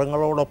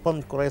നിറങ്ങളോടൊപ്പം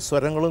കുറേ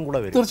സ്വരങ്ങളും കൂടെ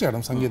വരും.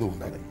 തീർച്ചയായിട്ടും സംഗീതവും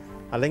ഉണ്ടാകും.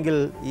 അല്ലെങ്കിൽ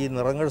ഈ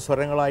നിറങ്ങൾ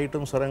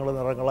സ്വരങ്ങളായിട്ടും സ്വരങ്ങൾ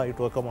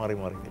നിറങ്ങളായിട്ടും ഒക്കെ മാറി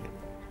വരും.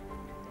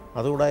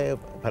 അതുകൂടെ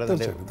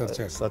ഭരതൻ്റെ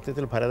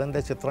സത്യത്തിൽ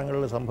ഭരതൻ്റെ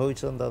ചിത്രങ്ങളിൽ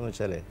സംഭവിച്ചത് എന്താണെന്ന്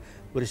വെച്ചാൽ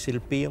ഒരു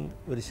ശില്പിയും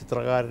ഒരു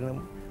ചിത്രകാരനും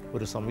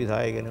ഒരു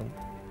സംവിധായകനും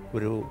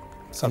ഒരു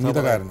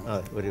സംഗീതകാരനും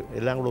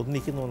എല്ലാം കൂടെ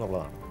ഒന്നിക്കുന്നു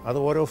എന്നുള്ളതാണ്. അത്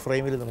ഓരോ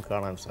ഫ്രെയിമിലും നമുക്ക്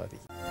കാണാൻ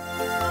സാധിക്കും.